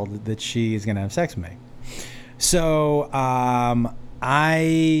world that she is going to have sex with me. So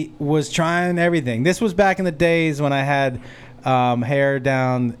I was trying everything. This was back in the days when I had hair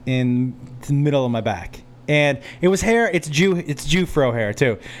down in the middle of my back. And it was hair, it's Jufro hair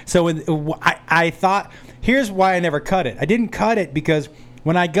too. So I thought, here's why I never cut it. I didn't cut it because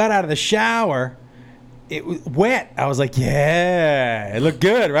when I got out of the shower, it was wet. I was like, yeah, it looked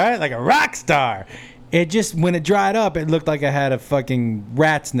good, right? Like a rock star. It just, when it dried up, it looked like I had a fucking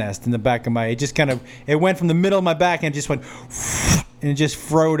rat's nest in the back of it went from the middle of my back and it just went, and it just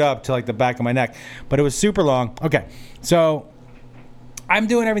froed up to like the back of my neck. But it was super long. Okay, so I'm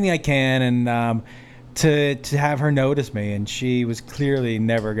doing everything I can and to have her notice me, and she was clearly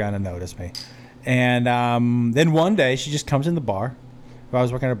never going to notice me. And then one day, she just comes in the bar. I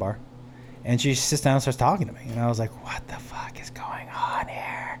was working at a bar. And she sits down and starts talking to me. And I was like, what the fuck is going on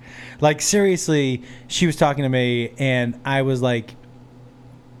here? Like, seriously, she was talking to me, and I was like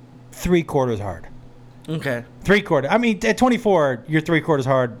 3/4 hard. Okay. 3/4. I mean, at 24, you're 3/4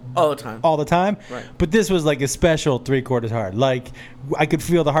 hard All the time. all the time. Right. But this was like a special 3/4 hard. Like, I could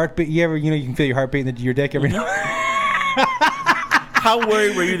feel the heartbeat. You can feel your heartbeat in your dick every now. How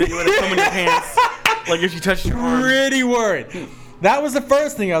worried were you that you would have come in your pants? Like if you touched your arm? Pretty worried. That was the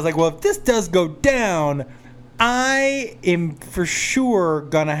first thing. I was like, well, if this does go down, I am for sure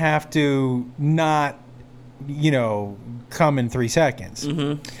gonna have to not, come in 3 seconds.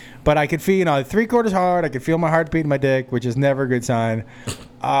 Mm-hmm. But I could feel, 3/4 hard. I could feel my heartbeat in my dick, which is never a good sign.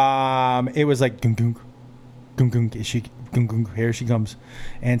 It was like, gung, gung, gung, gung, is she, gung, gung, here she comes.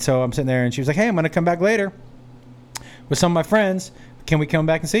 And so I'm sitting there, and she was like, hey, I'm gonna come back later with some of my friends. Can we come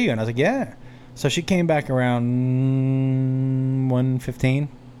back and see you? And I was like, yeah. So she came back around 1:15,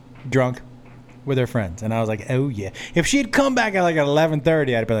 drunk, with her friends. And I was like, oh, yeah. If she had come back at like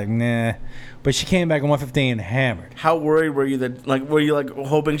 11:30, I'd be like, nah. But she came back at 1:15 hammered. How worried were you that, were you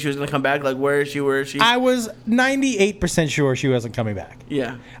hoping she was going to come back? Like, where is she? I was 98% sure she wasn't coming back.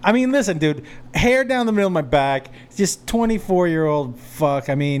 Yeah. I mean, listen, dude, hair down the middle of my back, just 24-year-old fuck.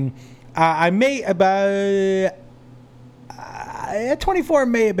 I mean, I may about... At 24,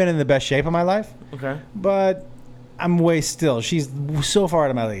 may have been in the best shape of my life. Okay. But I'm way still. She's so far out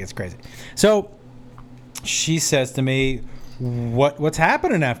of my league. It's crazy. So she says to me, what's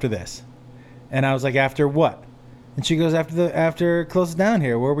happening after this? And I was like, after what? And she goes, after it closes down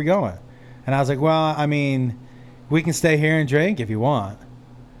here, where are we going? And I was like, well, I mean, we can stay here and drink if you want.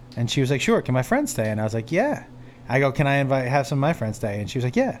 And she was like, sure. Can my friends stay? And I was like, yeah. I go, can I have some of my friends stay? And she was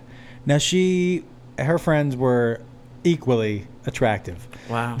like, yeah. Now her friends were equally attractive.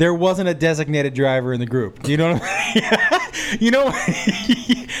 Wow. There wasn't a designated driver in the group. Do you know what I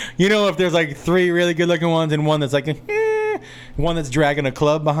mean? If there's like 3 really good looking ones and one that's like one that's dragging a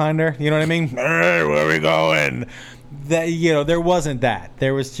club behind her. You know what I mean? Hey, where are we going? That there wasn't that.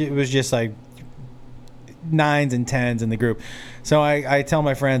 It was just like 9s and 10s in the group. So I tell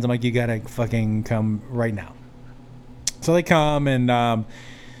my friends, I'm like, you gotta fucking come right now. So they come, and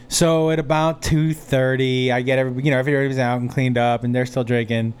so at about 2:30, I get everybody's out and cleaned up, and they're still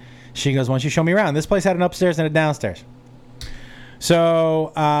drinking. She goes, why don't you show me around? This place had an upstairs and a downstairs.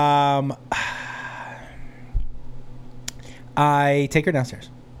 So I take her downstairs,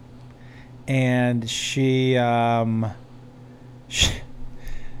 and she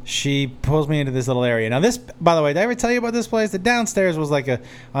pulls me into this little area. Now this, by the way, did I ever tell you about this place? The downstairs was like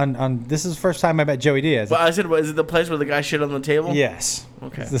this is the first time I met Joey Diaz. Well, I said, is it the place where the guy shit on the table? Yes.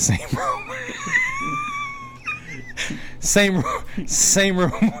 Okay. It's the same room. same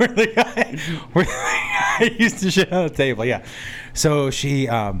room where the guy used to shit on the table. Yeah. So she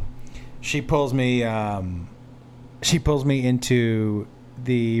pulls me into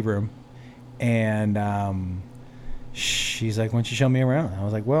the room, and she's like, why don't you show me around? I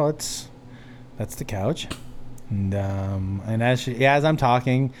was like, well, that's the couch. And as I'm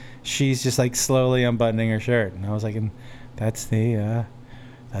talking, she's just like slowly unbuttoning her shirt. And I was like, and that's the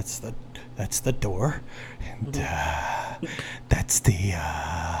door. And that's the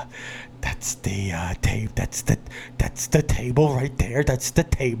table right there. That's the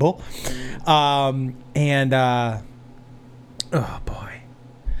table. Oh boy.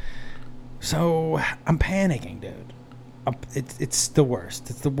 So I'm panicking, dude. It's the worst.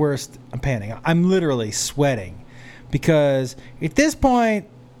 It's the worst. I'm panicking. I'm literally sweating because at this point,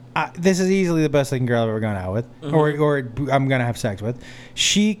 this is easily the best looking girl I've ever gone out with, or I'm gonna have sex with.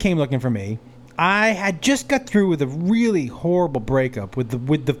 She came looking for me. I had just got through with a really horrible breakup with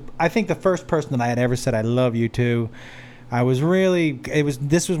the I think the first person that I had ever said I love you to.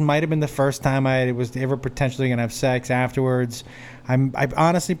 This might have been the first time I was ever potentially gonna have sex afterwards. I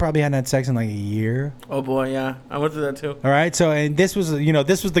honestly probably hadn't had sex in like a year. Oh boy, yeah, I went through that too. All right, so and this was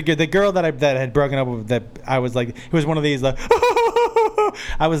the girl that had broken up with, that I was like, it was one of these like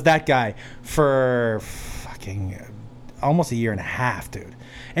I was that guy for fucking almost a year and a half, dude.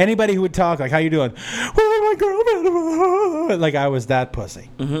 Anybody who would talk like, how you doing? Oh, my girlfriend. Like I was that pussy.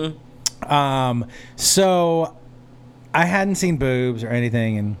 Mm-hmm. So I hadn't seen boobs or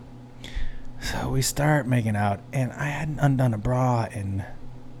anything, and so we start making out, and I hadn't undone a bra in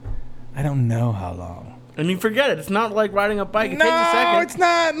I don't know how long. And you forget it. It's not like riding a bike. It takes a No, second. it's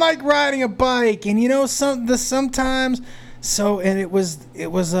not like riding a bike. And sometimes. So and it was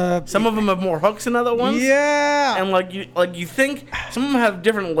Some of them have more hooks than other ones. Yeah. And you think some of them have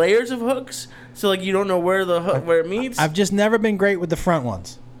different layers of hooks, so you don't know where where it meets. I've just never been great with the front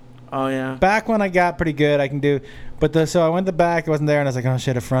ones. Oh yeah. Back when I got pretty good, I can do. But so I went the back, I wasn't there, and I was like, oh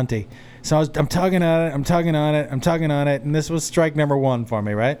shit, a fronty. So I'm tugging on it, and this was strike number 1 for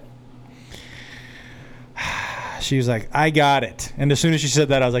me, right? she was like, I got it. And as soon as she said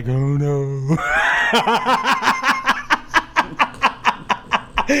that, I was like, oh no.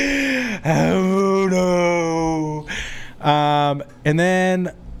 Oh no. And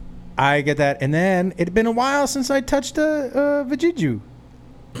then I get that. And then it had been a while since I touched a vajiju.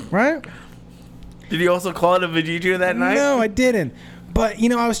 Right? Did you also call it a vajiju that night? No, I didn't. But, you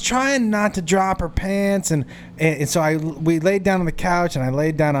know, I was trying not to drop her pants, and so we laid down on the couch, and I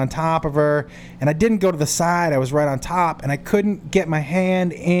laid down on top of her, and I didn't go to the side. I was right on top, and I couldn't get my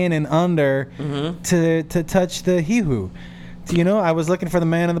hand in and under to touch the hee-hoo. You know, I was looking for the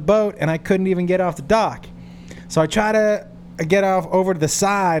man in the boat, and I couldn't even get off the dock. So I try to get off over to the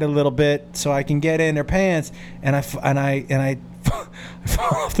side a little bit so I can get in her pants, and I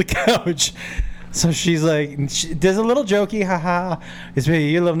fall off the couch. So she's like, she does a little jokey, haha.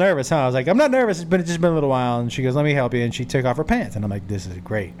 You're a little nervous, huh? I was like, I'm not nervous. It's just been a little while. And she goes, let me help you. And she took off her pants. And I'm like, this is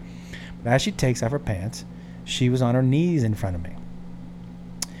great. But as she takes off her pants, she was on her knees in front of me.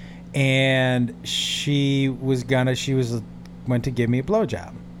 And she went to give me a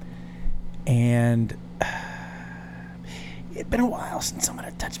blowjob. And it'd been a while since someone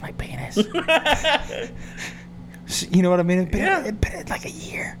had touched my penis. You know what I mean? It'd been like a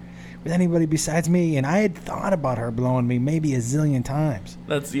year with anybody besides me, and I had thought about her blowing me maybe a zillion times.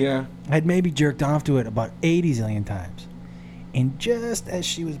 I'd maybe jerked off to it about 80 zillion times. And just as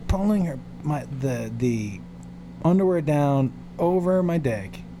she was pulling the underwear down over my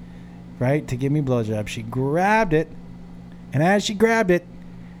dick, right, to give me a blowjob, she grabbed it, and as she grabbed it,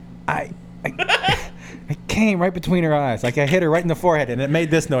 I came right between her eyes. Like I hit her right in the forehead, and it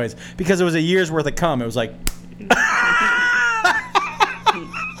made this noise because it was a year's worth of cum. It was like...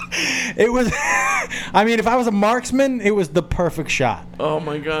 It was, I mean, if I was a marksman, it was the perfect shot. Oh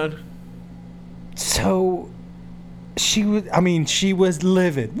my God. So, she was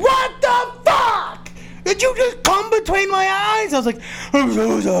livid. What the fuck? Did you just come between my eyes? I was like, I'm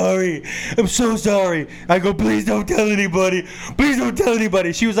so sorry. I'm so sorry. I go, please don't tell anybody. Please don't tell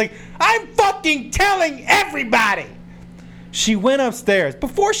anybody. She was like, I'm fucking telling everybody. She went upstairs.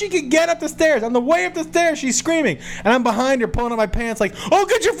 Before she could get up the stairs, on the way up the stairs, she's screaming. And I'm behind her pulling on my pants like, I'll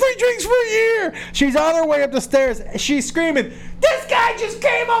get you free drinks for a year. She's on her way up the stairs. She's screaming, this guy just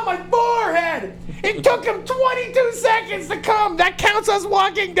came on my forehead. It took him 22 seconds to come. That counts as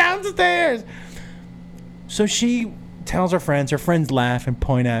walking downstairs. So she tells her friends. Her friends laugh and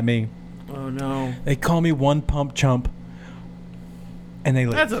point at me. Oh, no. They call me one pump chump. And they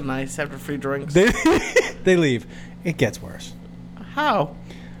leave. That's a nice after free drinks. They leave. It gets worse. How?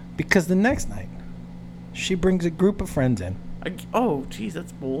 Because the next night, she brings a group of friends in. Oh, geez,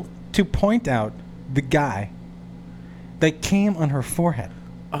 that's bold. To point out the guy that came on her forehead.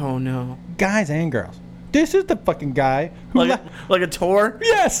 Oh, no. Guys and girls. This is the fucking guy who... Like a tour?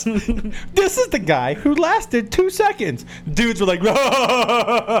 Yes! This is the guy who lasted 2 seconds. Dudes were like...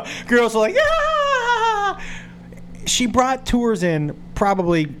 Girls were like... Ah! She brought tours in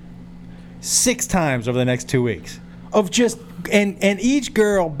probably 6 times over the next 2 weeks. Of just and each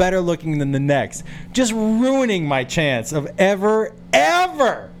girl better looking than the next, just ruining my chance of ever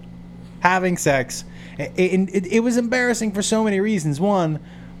having sex. It was embarrassing for so many reasons. One,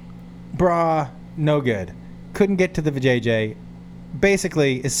 bra, no good. Couldn't get to the vajayjay.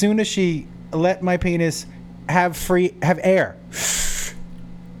 Basically, as soon as she let my penis have air,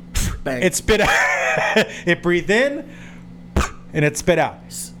 Bang. it spit out. It breathed in, and it spit out.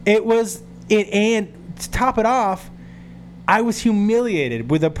 And to top it off, I was humiliated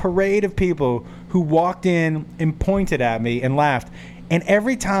with a parade of people who walked in and pointed at me and laughed. And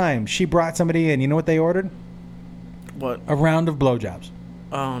every time she brought somebody in, you know what they ordered? What? A round of blowjobs.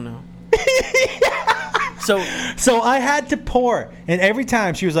 Oh, no. So I had to pour. And every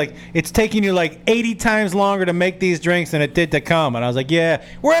time she was like, it's taking you like 80 times longer to make these drinks than it did to come. And I was like, yeah,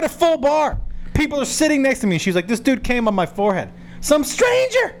 we're at a full bar. People are sitting next to me. She was like, this dude came on my forehead. Some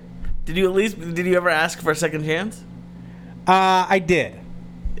stranger. Did you ever ask for a second chance? I did.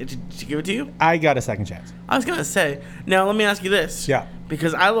 Did she give it to you? I got a second chance. I was gonna say. Now let me ask you this. Yeah.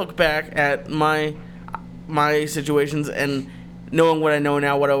 Because I look back at my situations and knowing what I know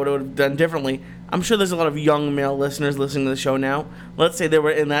now, what I would have done differently. I'm sure there's a lot of young male listeners listening to the show now. Let's say they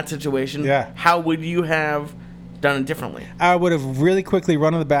were in that situation. Yeah. How would you have done it differently? I would have really quickly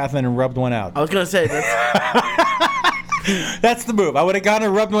run to the bathroom and rubbed one out. I was gonna say that's. That's the move. I would have gone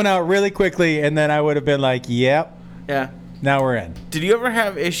and rubbed one out really quickly, and then I would have been like, yep. Yeah. Now we're in. Did you ever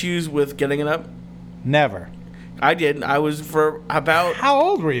have issues with getting it up? Never. I did. I was for about... How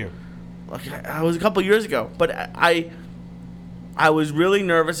old were you? I was a couple years ago. But I was really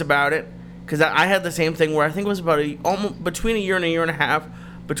nervous about it because I had the same thing where I think it was about almost between a year and a half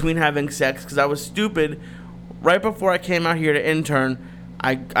between having sex because I was stupid right before I came out here to intern,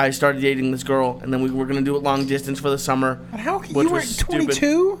 I started dating this girl, and then we were gonna do it long distance for the summer. But how which you were was stupid.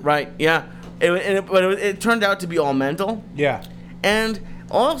 22? Right? Yeah. But it turned out to be all mental, Yeah. and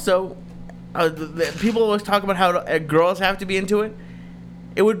also, people always talk about how girls have to be into it.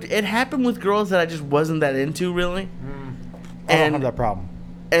 It happened with girls that I just wasn't that into really. I don't have that problem.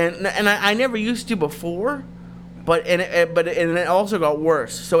 And I never used to before, but it also got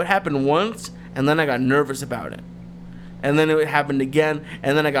worse. So it happened once, and then I got nervous about it, and then it happened again,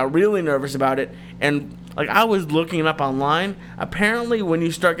 and then I got really nervous about it. And like I was looking it up online. Apparently, when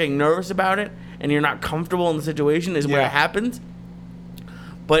you start getting nervous about it and you're not comfortable in the situation, is when Yeah. it happens.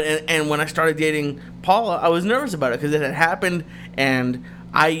 But and when I started dating Paula, I was nervous about it because it had happened, and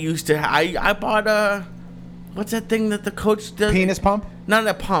I bought what's that thing that the coach does? Penis pump? Not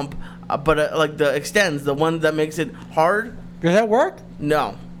a pump, but like the extends, the one that makes it hard. Does that work?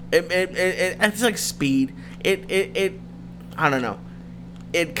 No, it's like speed. It I don't know.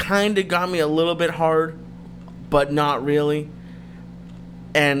 It kind of got me a little bit hard, but not really.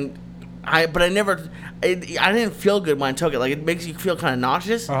 And I didn't feel good when I took it. Like it makes you feel kind of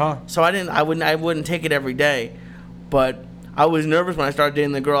nauseous. Uh-huh. So I wouldn't take it every day, but I was nervous when I started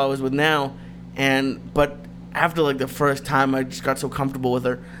dating the girl I was with now, but after like the first time, I just got so comfortable with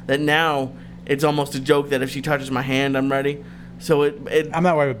her that now it's almost a joke that if she touches my hand, I'm ready. So I'm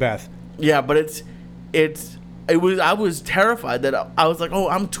that way with Beth. yeah, but I was terrified that I was like, oh,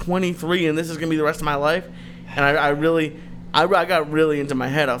 I'm 23 and this is gonna be the rest of my life, and I got really into my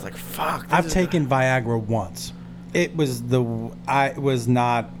head. I was like, fuck. I've taken Viagra once. It was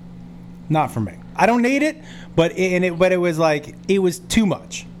not for me. I don't need it, but it was like it was too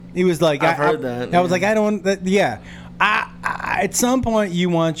much. It was like I've heard that. I was like, I don't. Yeah, at some point you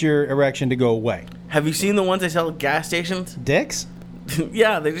want your erection to go away. Have you seen the ones they sell at gas stations? Dicks?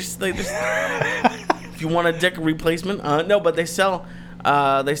 Yeah, they just if you want a dick replacement, no, but they sell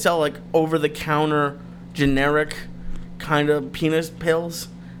like over the counter generic kind of penis pills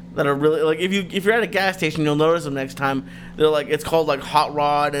that are really like if you're at a gas station, you'll notice them next time. They're like, it's called like Hot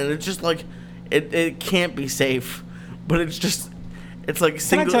Rod, and it's just like it can't be safe, but it's like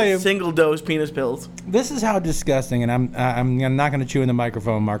single dose penis pills. This is how disgusting, and I'm not going to chew in the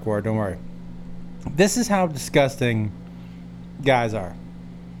microphone, Mark Ward. Don't worry. This is how disgusting guys are.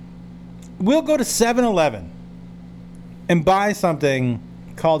 We'll go to 7-Eleven and buy something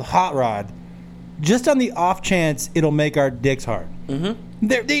called Hot Rod, just on the off chance it'll make our dicks hard.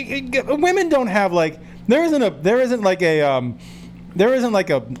 Mm-hmm. Women don't have like there isn't like a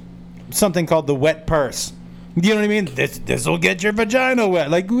something called the wet purse. You know what I mean? This will get your vagina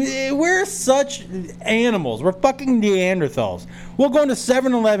wet. Like we're such animals. We're fucking Neanderthals. We'll go into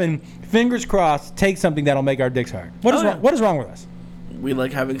 7-Eleven, fingers crossed, take something that'll make our dicks hard. What is wrong with us? We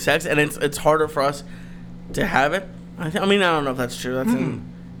like having sex, and it's harder for us to have it. I mean, I don't know if that's true.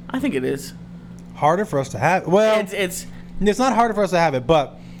 I think it is harder for us to have. Well, it's not harder for us to have it,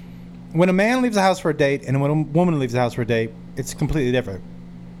 but when a man leaves the house for a date and when a woman leaves the house for a date, it's completely different.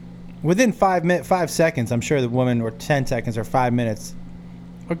 Within 5 seconds, I'm sure the woman, or 10 seconds, or 5 minutes,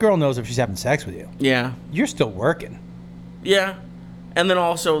 a girl knows if she's having sex with you. Yeah. You're still working. Yeah. And then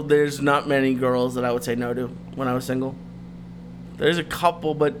also, there's not many girls that I would say no to when I was single. There's a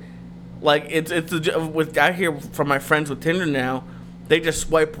couple, but like I hear from my friends with Tinder now, they just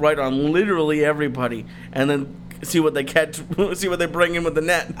swipe right on literally everybody, and then see what they catch, see what they bring in with the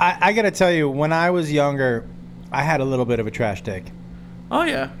net. I gotta tell you, when I was younger, I had a little bit of a trash dick. Oh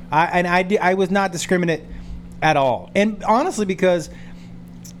yeah. I was not discriminate at all, and honestly, because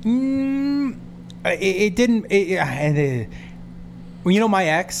it didn't. You know, my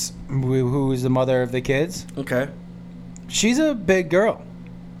ex, who is the mother of the kids. Okay. She's a big girl,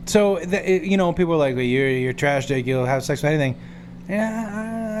 so people are like, well, you're trash dick. You'll have sex with anything.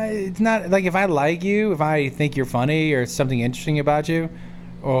 Yeah, it's not like if I like you, if I think you're funny or something interesting about you,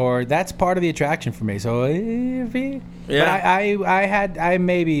 or that's part of the attraction for me. So yeah. But I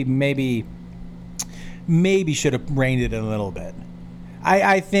maybe should have reined it in a little bit.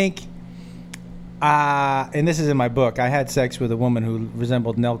 I think, and this is in my book, I had sex with a woman who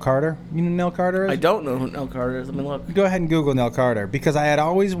resembled Nell Carter. You know who Nell Carter is? I don't know who Nell Carter is. Let me look. Go ahead and Google Nell Carter, because I had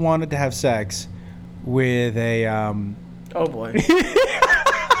always wanted to have sex with a... oh boy.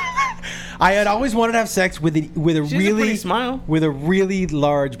 I had always wanted to have sex with a She's a pretty smile. with a really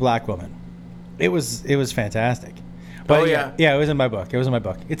large black woman. It was fantastic. But yeah, it was in my book.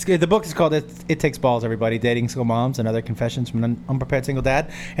 The book is called "It Takes Balls." Everybody, dating single moms and other confessions from an unprepared single dad.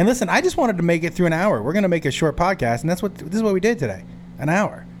 And listen, I just wanted to make it through an hour. We're gonna make a short podcast, and this is what we did today, an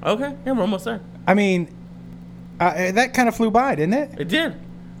hour. Okay, yeah, we're almost there. I mean, that kind of flew by, didn't it? It did.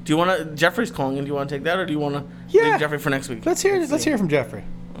 Do you want to? Jeffrey's calling in. Do you want to take that, or do you want to leave Jeffrey for next week? Let's hear from Jeffrey.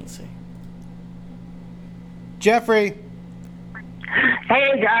 Let's see. Jeffrey.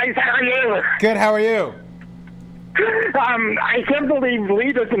 Hey guys, how are you? Good. How are you? I can't believe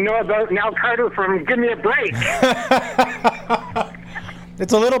Lee doesn't know about Nell Carter from Give Me a Break.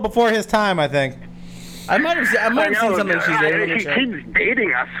 It's a little before his time, I think. I might have seen something she's dating. He keeps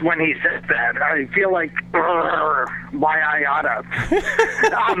dating us when he says that. I feel like, why I oughta.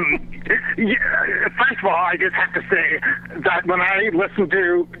 First of all, I just have to say that when I listen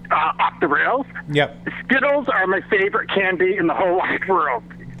to Off the Rails, Skittles are my favorite candy in the whole wide world.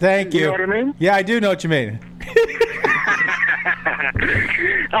 Thank you. You know what I mean? Yeah, I do know what you mean.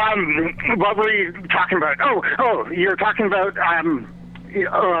 What were you talking about? Oh, you're talking about, I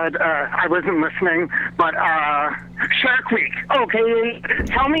wasn't listening, but Shark Week. Okay,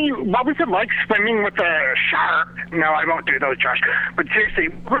 tell me, what was it like swimming with a shark? No, I won't do those, Josh. But seriously,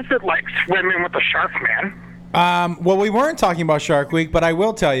 what was it like swimming with a shark, man? Well, we weren't talking about Shark Week, but I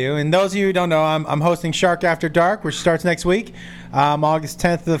will tell you, and those of you who don't know, I'm hosting Shark After Dark, which starts next week, August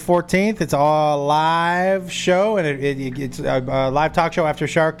 10th to the 14th. It's all live show, and it's a live talk show after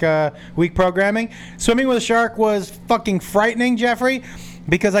Shark Week programming. Swimming with a shark was fucking frightening, Jeffrey,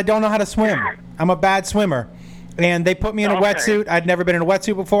 because I don't know how to swim. I'm a bad swimmer. And they put me in a wetsuit. I'd never been in a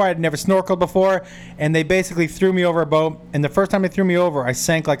wetsuit before. I'd never snorkeled before. And they basically threw me over a boat. And the first time they threw me over, I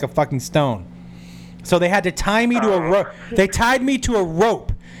sank like a fucking stone. So they had to tie me to a rope. They tied me to a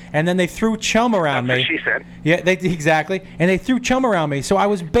rope, and then they threw chum around me. That's what she said. Yeah, exactly. And they threw chum around me. So I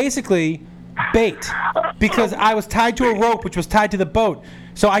was basically bait because I was tied to a rope, which was tied to the boat.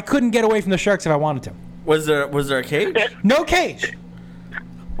 So I couldn't get away from the sharks if I wanted to. Was there a cage? No cage.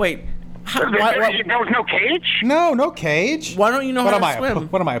 Wait. There was no cage? No cage. Why don't you know how to swim?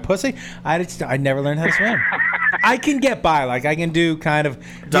 What am I, a pussy? I never learned how to swim. I can get by. Like, I can do kind of...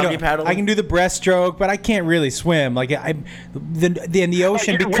 Doggy paddle? I can do the breaststroke, but I can't really swim. Like, in the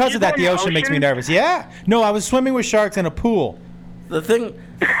ocean, because of that, the ocean makes me nervous. Yeah. No, I was swimming with sharks in a pool. The thing...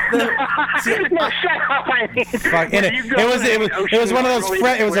 No, shut up. It was one of those...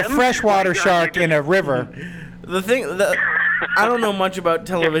 It was a freshwater shark in a river. The thing... I don't know much about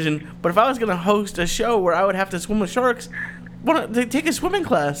television, but if I was going to host a show where I would have to swim with sharks, take a swimming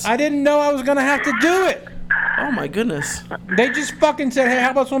class. I didn't know I was going to have to do it. Oh, my goodness. They just fucking said, hey,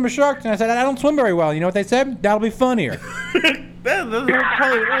 how about swim with sharks? And I said, I don't swim very well. You know what they said? That'll be funnier. That's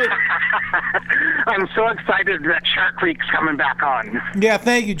probably right. I'm so excited that Shark Week's coming back on. Yeah,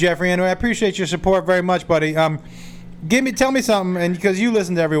 thank you, Jeffrey. Anyway, I appreciate your support very much, buddy. Tell me something, and because you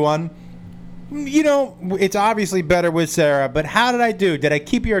listen to everyone, you know, it's obviously better with Sarah, but how did I do? Did I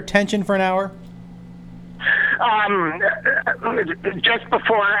keep your attention for an hour? Just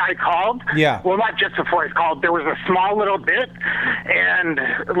before I called. Yeah. Well, not just before I called. There was a small little bit, and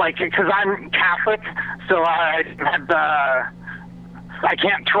because I'm Catholic, so I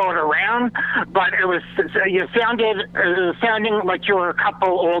can't throw it around. But it was sounding like you were a couple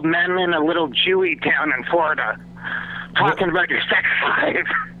old men in a little Jewy town in Florida, talking about your sex life.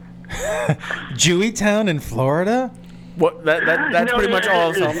 Jewy town in Florida? What? That's pretty much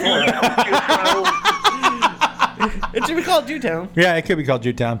all South Florida. It should be called Jewtown. Yeah, it could be called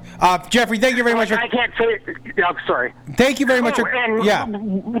Jewtown. Jeffrey, thank you very much. I can't say it. Oh, sorry. Thank you very much. And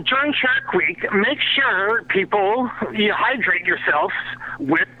during Shark Week, make sure people you hydrate yourself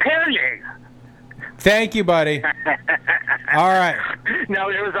with Perrier. Thank you, buddy. All right. No,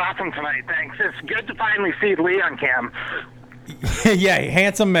 it was awesome tonight. Thanks. It's good to finally see Lee on cam. Yeah,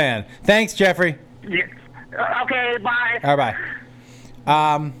 handsome man. Thanks, Jeffrey. Yeah. Okay, bye. All right,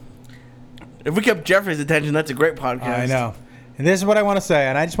 bye. If we kept Jeffrey's attention, that's a great podcast. I know. And this is what I want to say,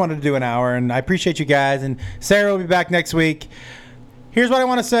 and I just wanted to do an hour, and I appreciate you guys, and Sarah will be back next week. Here's what I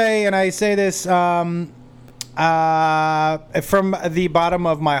want to say, and I say this from the bottom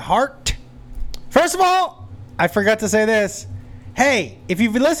of my heart. First of all, I forgot to say this. Hey, if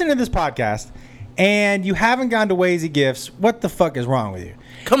you've been listening to this podcast and you haven't gone to Wazy Gifts, what the fuck is wrong with you?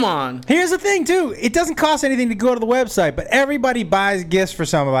 Come on. Here's the thing, too. It doesn't cost anything to go to the website, but everybody buys gifts for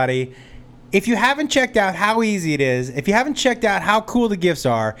somebody. If you haven't checked out how easy it is, if you haven't checked out how cool the gifts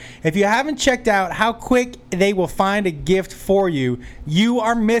are, if you haven't checked out how quick they will find a gift for you, you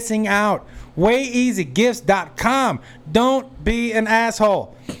are missing out. WayEasyGifts.com. Don't be an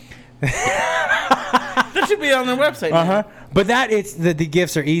asshole. That should be on their website. Uh-huh. But the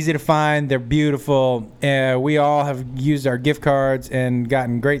gifts are easy to find. They're beautiful. We all have used our gift cards and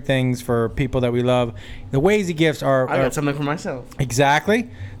gotten great things for people that we love. The Wazy Gifts are... I got something for myself. Exactly.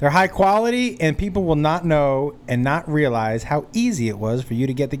 They're high quality, and people will not know and not realize how easy it was for you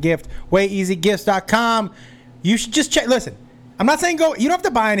to get the gift. WayEasyGifts.com. You should just check. Listen, I'm not saying go. You don't have to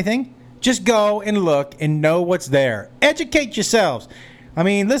buy anything. Just go and look and know what's there. Educate yourselves. I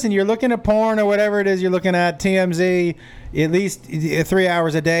mean, listen, you're looking at porn or whatever it is you're looking at, TMZ, at least 3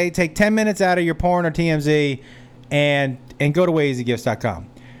 hours a day. Take 10 minutes out of your porn or TMZ and go to waysygifts.com.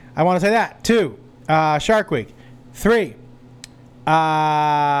 I want to say that. 2, Shark Week. 3,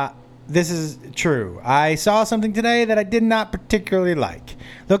 this is true. I saw something today that I did not particularly like.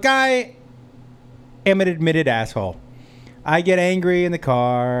 Look, I am an admitted asshole. I get angry in the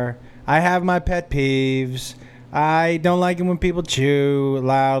car. I have my pet peeves. I don't like it when people chew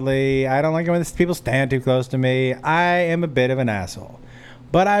loudly. I don't like it when people stand too close to me. I am a bit of an asshole.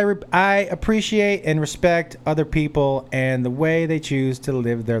 But I appreciate and respect other people and the way they choose to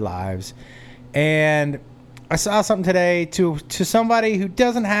live their lives. And I saw something today to somebody who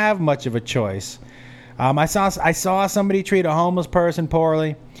doesn't have much of a choice. I saw somebody treat a homeless person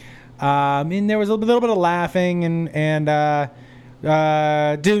poorly. And there was a little bit of laughing and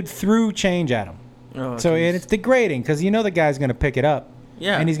dude threw change at him. Oh, so geez. and it's degrading because you know the guy's going to pick it up.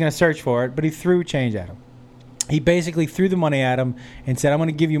 Yeah. And he's going to search for it, but he threw change at him. He basically threw the money at him and said, I'm going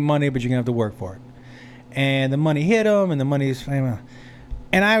to give you money, but you're going to have to work for it. And the money hit him, and the money's... And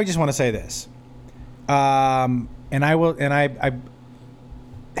I just want to say this.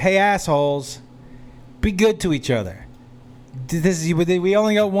 Hey, assholes, be good to each other. We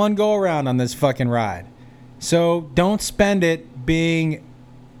only got one go-around on this fucking ride. So don't spend it being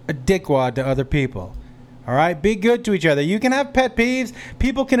a dickwad to other people. All right? Be good to each other. You can have pet peeves.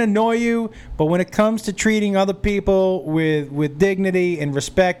 People can annoy you. But when it comes to treating other people with dignity and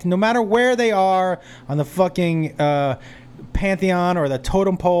respect, no matter where they are on the fucking pantheon or the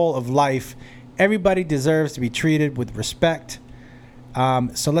totem pole of life, everybody deserves to be treated with respect.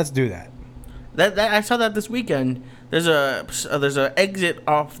 So let's do that. That I saw that this weekend. There's a exit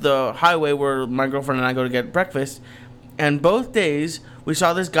off the highway where my girlfriend and I go to get breakfast, and both days we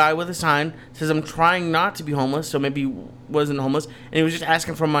saw this guy with a sign says I'm trying not to be homeless, so maybe he wasn't homeless, and he was just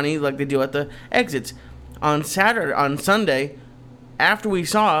asking for money like they do at the exits. On Sunday, after we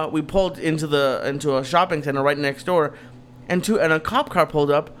pulled into a shopping center right next door, and a cop car pulled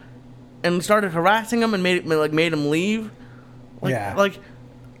up and started harassing him and made him leave. I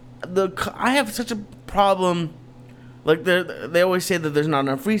have such a problem. Like they always say that there's not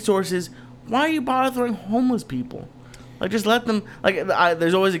enough resources. Why are you bothering homeless people? Like just let them.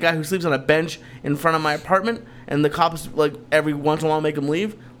 There's always a guy who sleeps on a bench in front of my apartment, and the cops every once in a while make him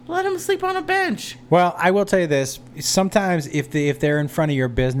leave. Let him sleep on a bench. Well, I will tell you this: sometimes if they're in front of your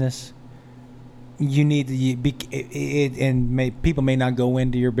business, you need to people may not go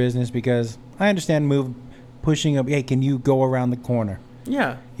into your business because I understand pushing up. Hey, can you go around the corner?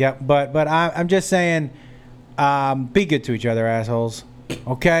 Yeah. Yeah, but I'm just saying, be good to each other, assholes.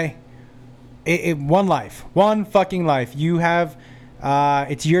 Okay? One fucking life. You have,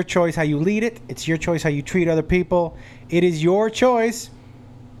 it's your choice how you lead it. It's your choice how you treat other people. It is your choice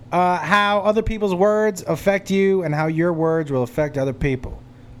how other people's words affect you and how your words will affect other people.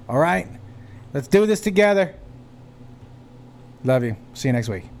 All right? Let's do this together. Love you. See you next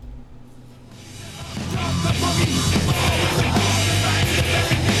week.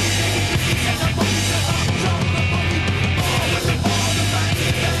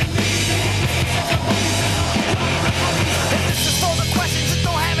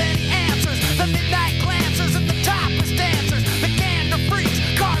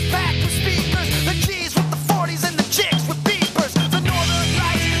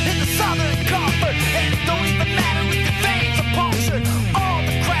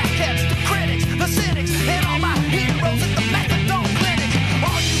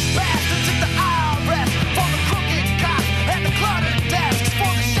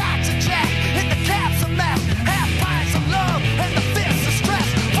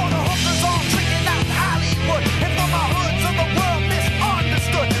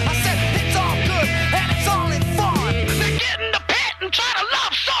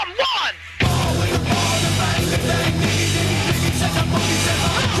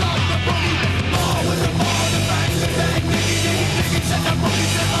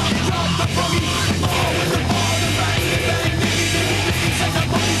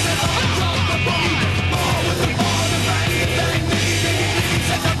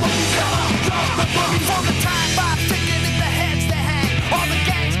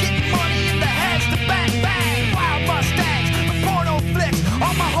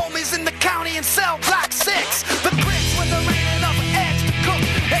 All my homies in the county and cell block.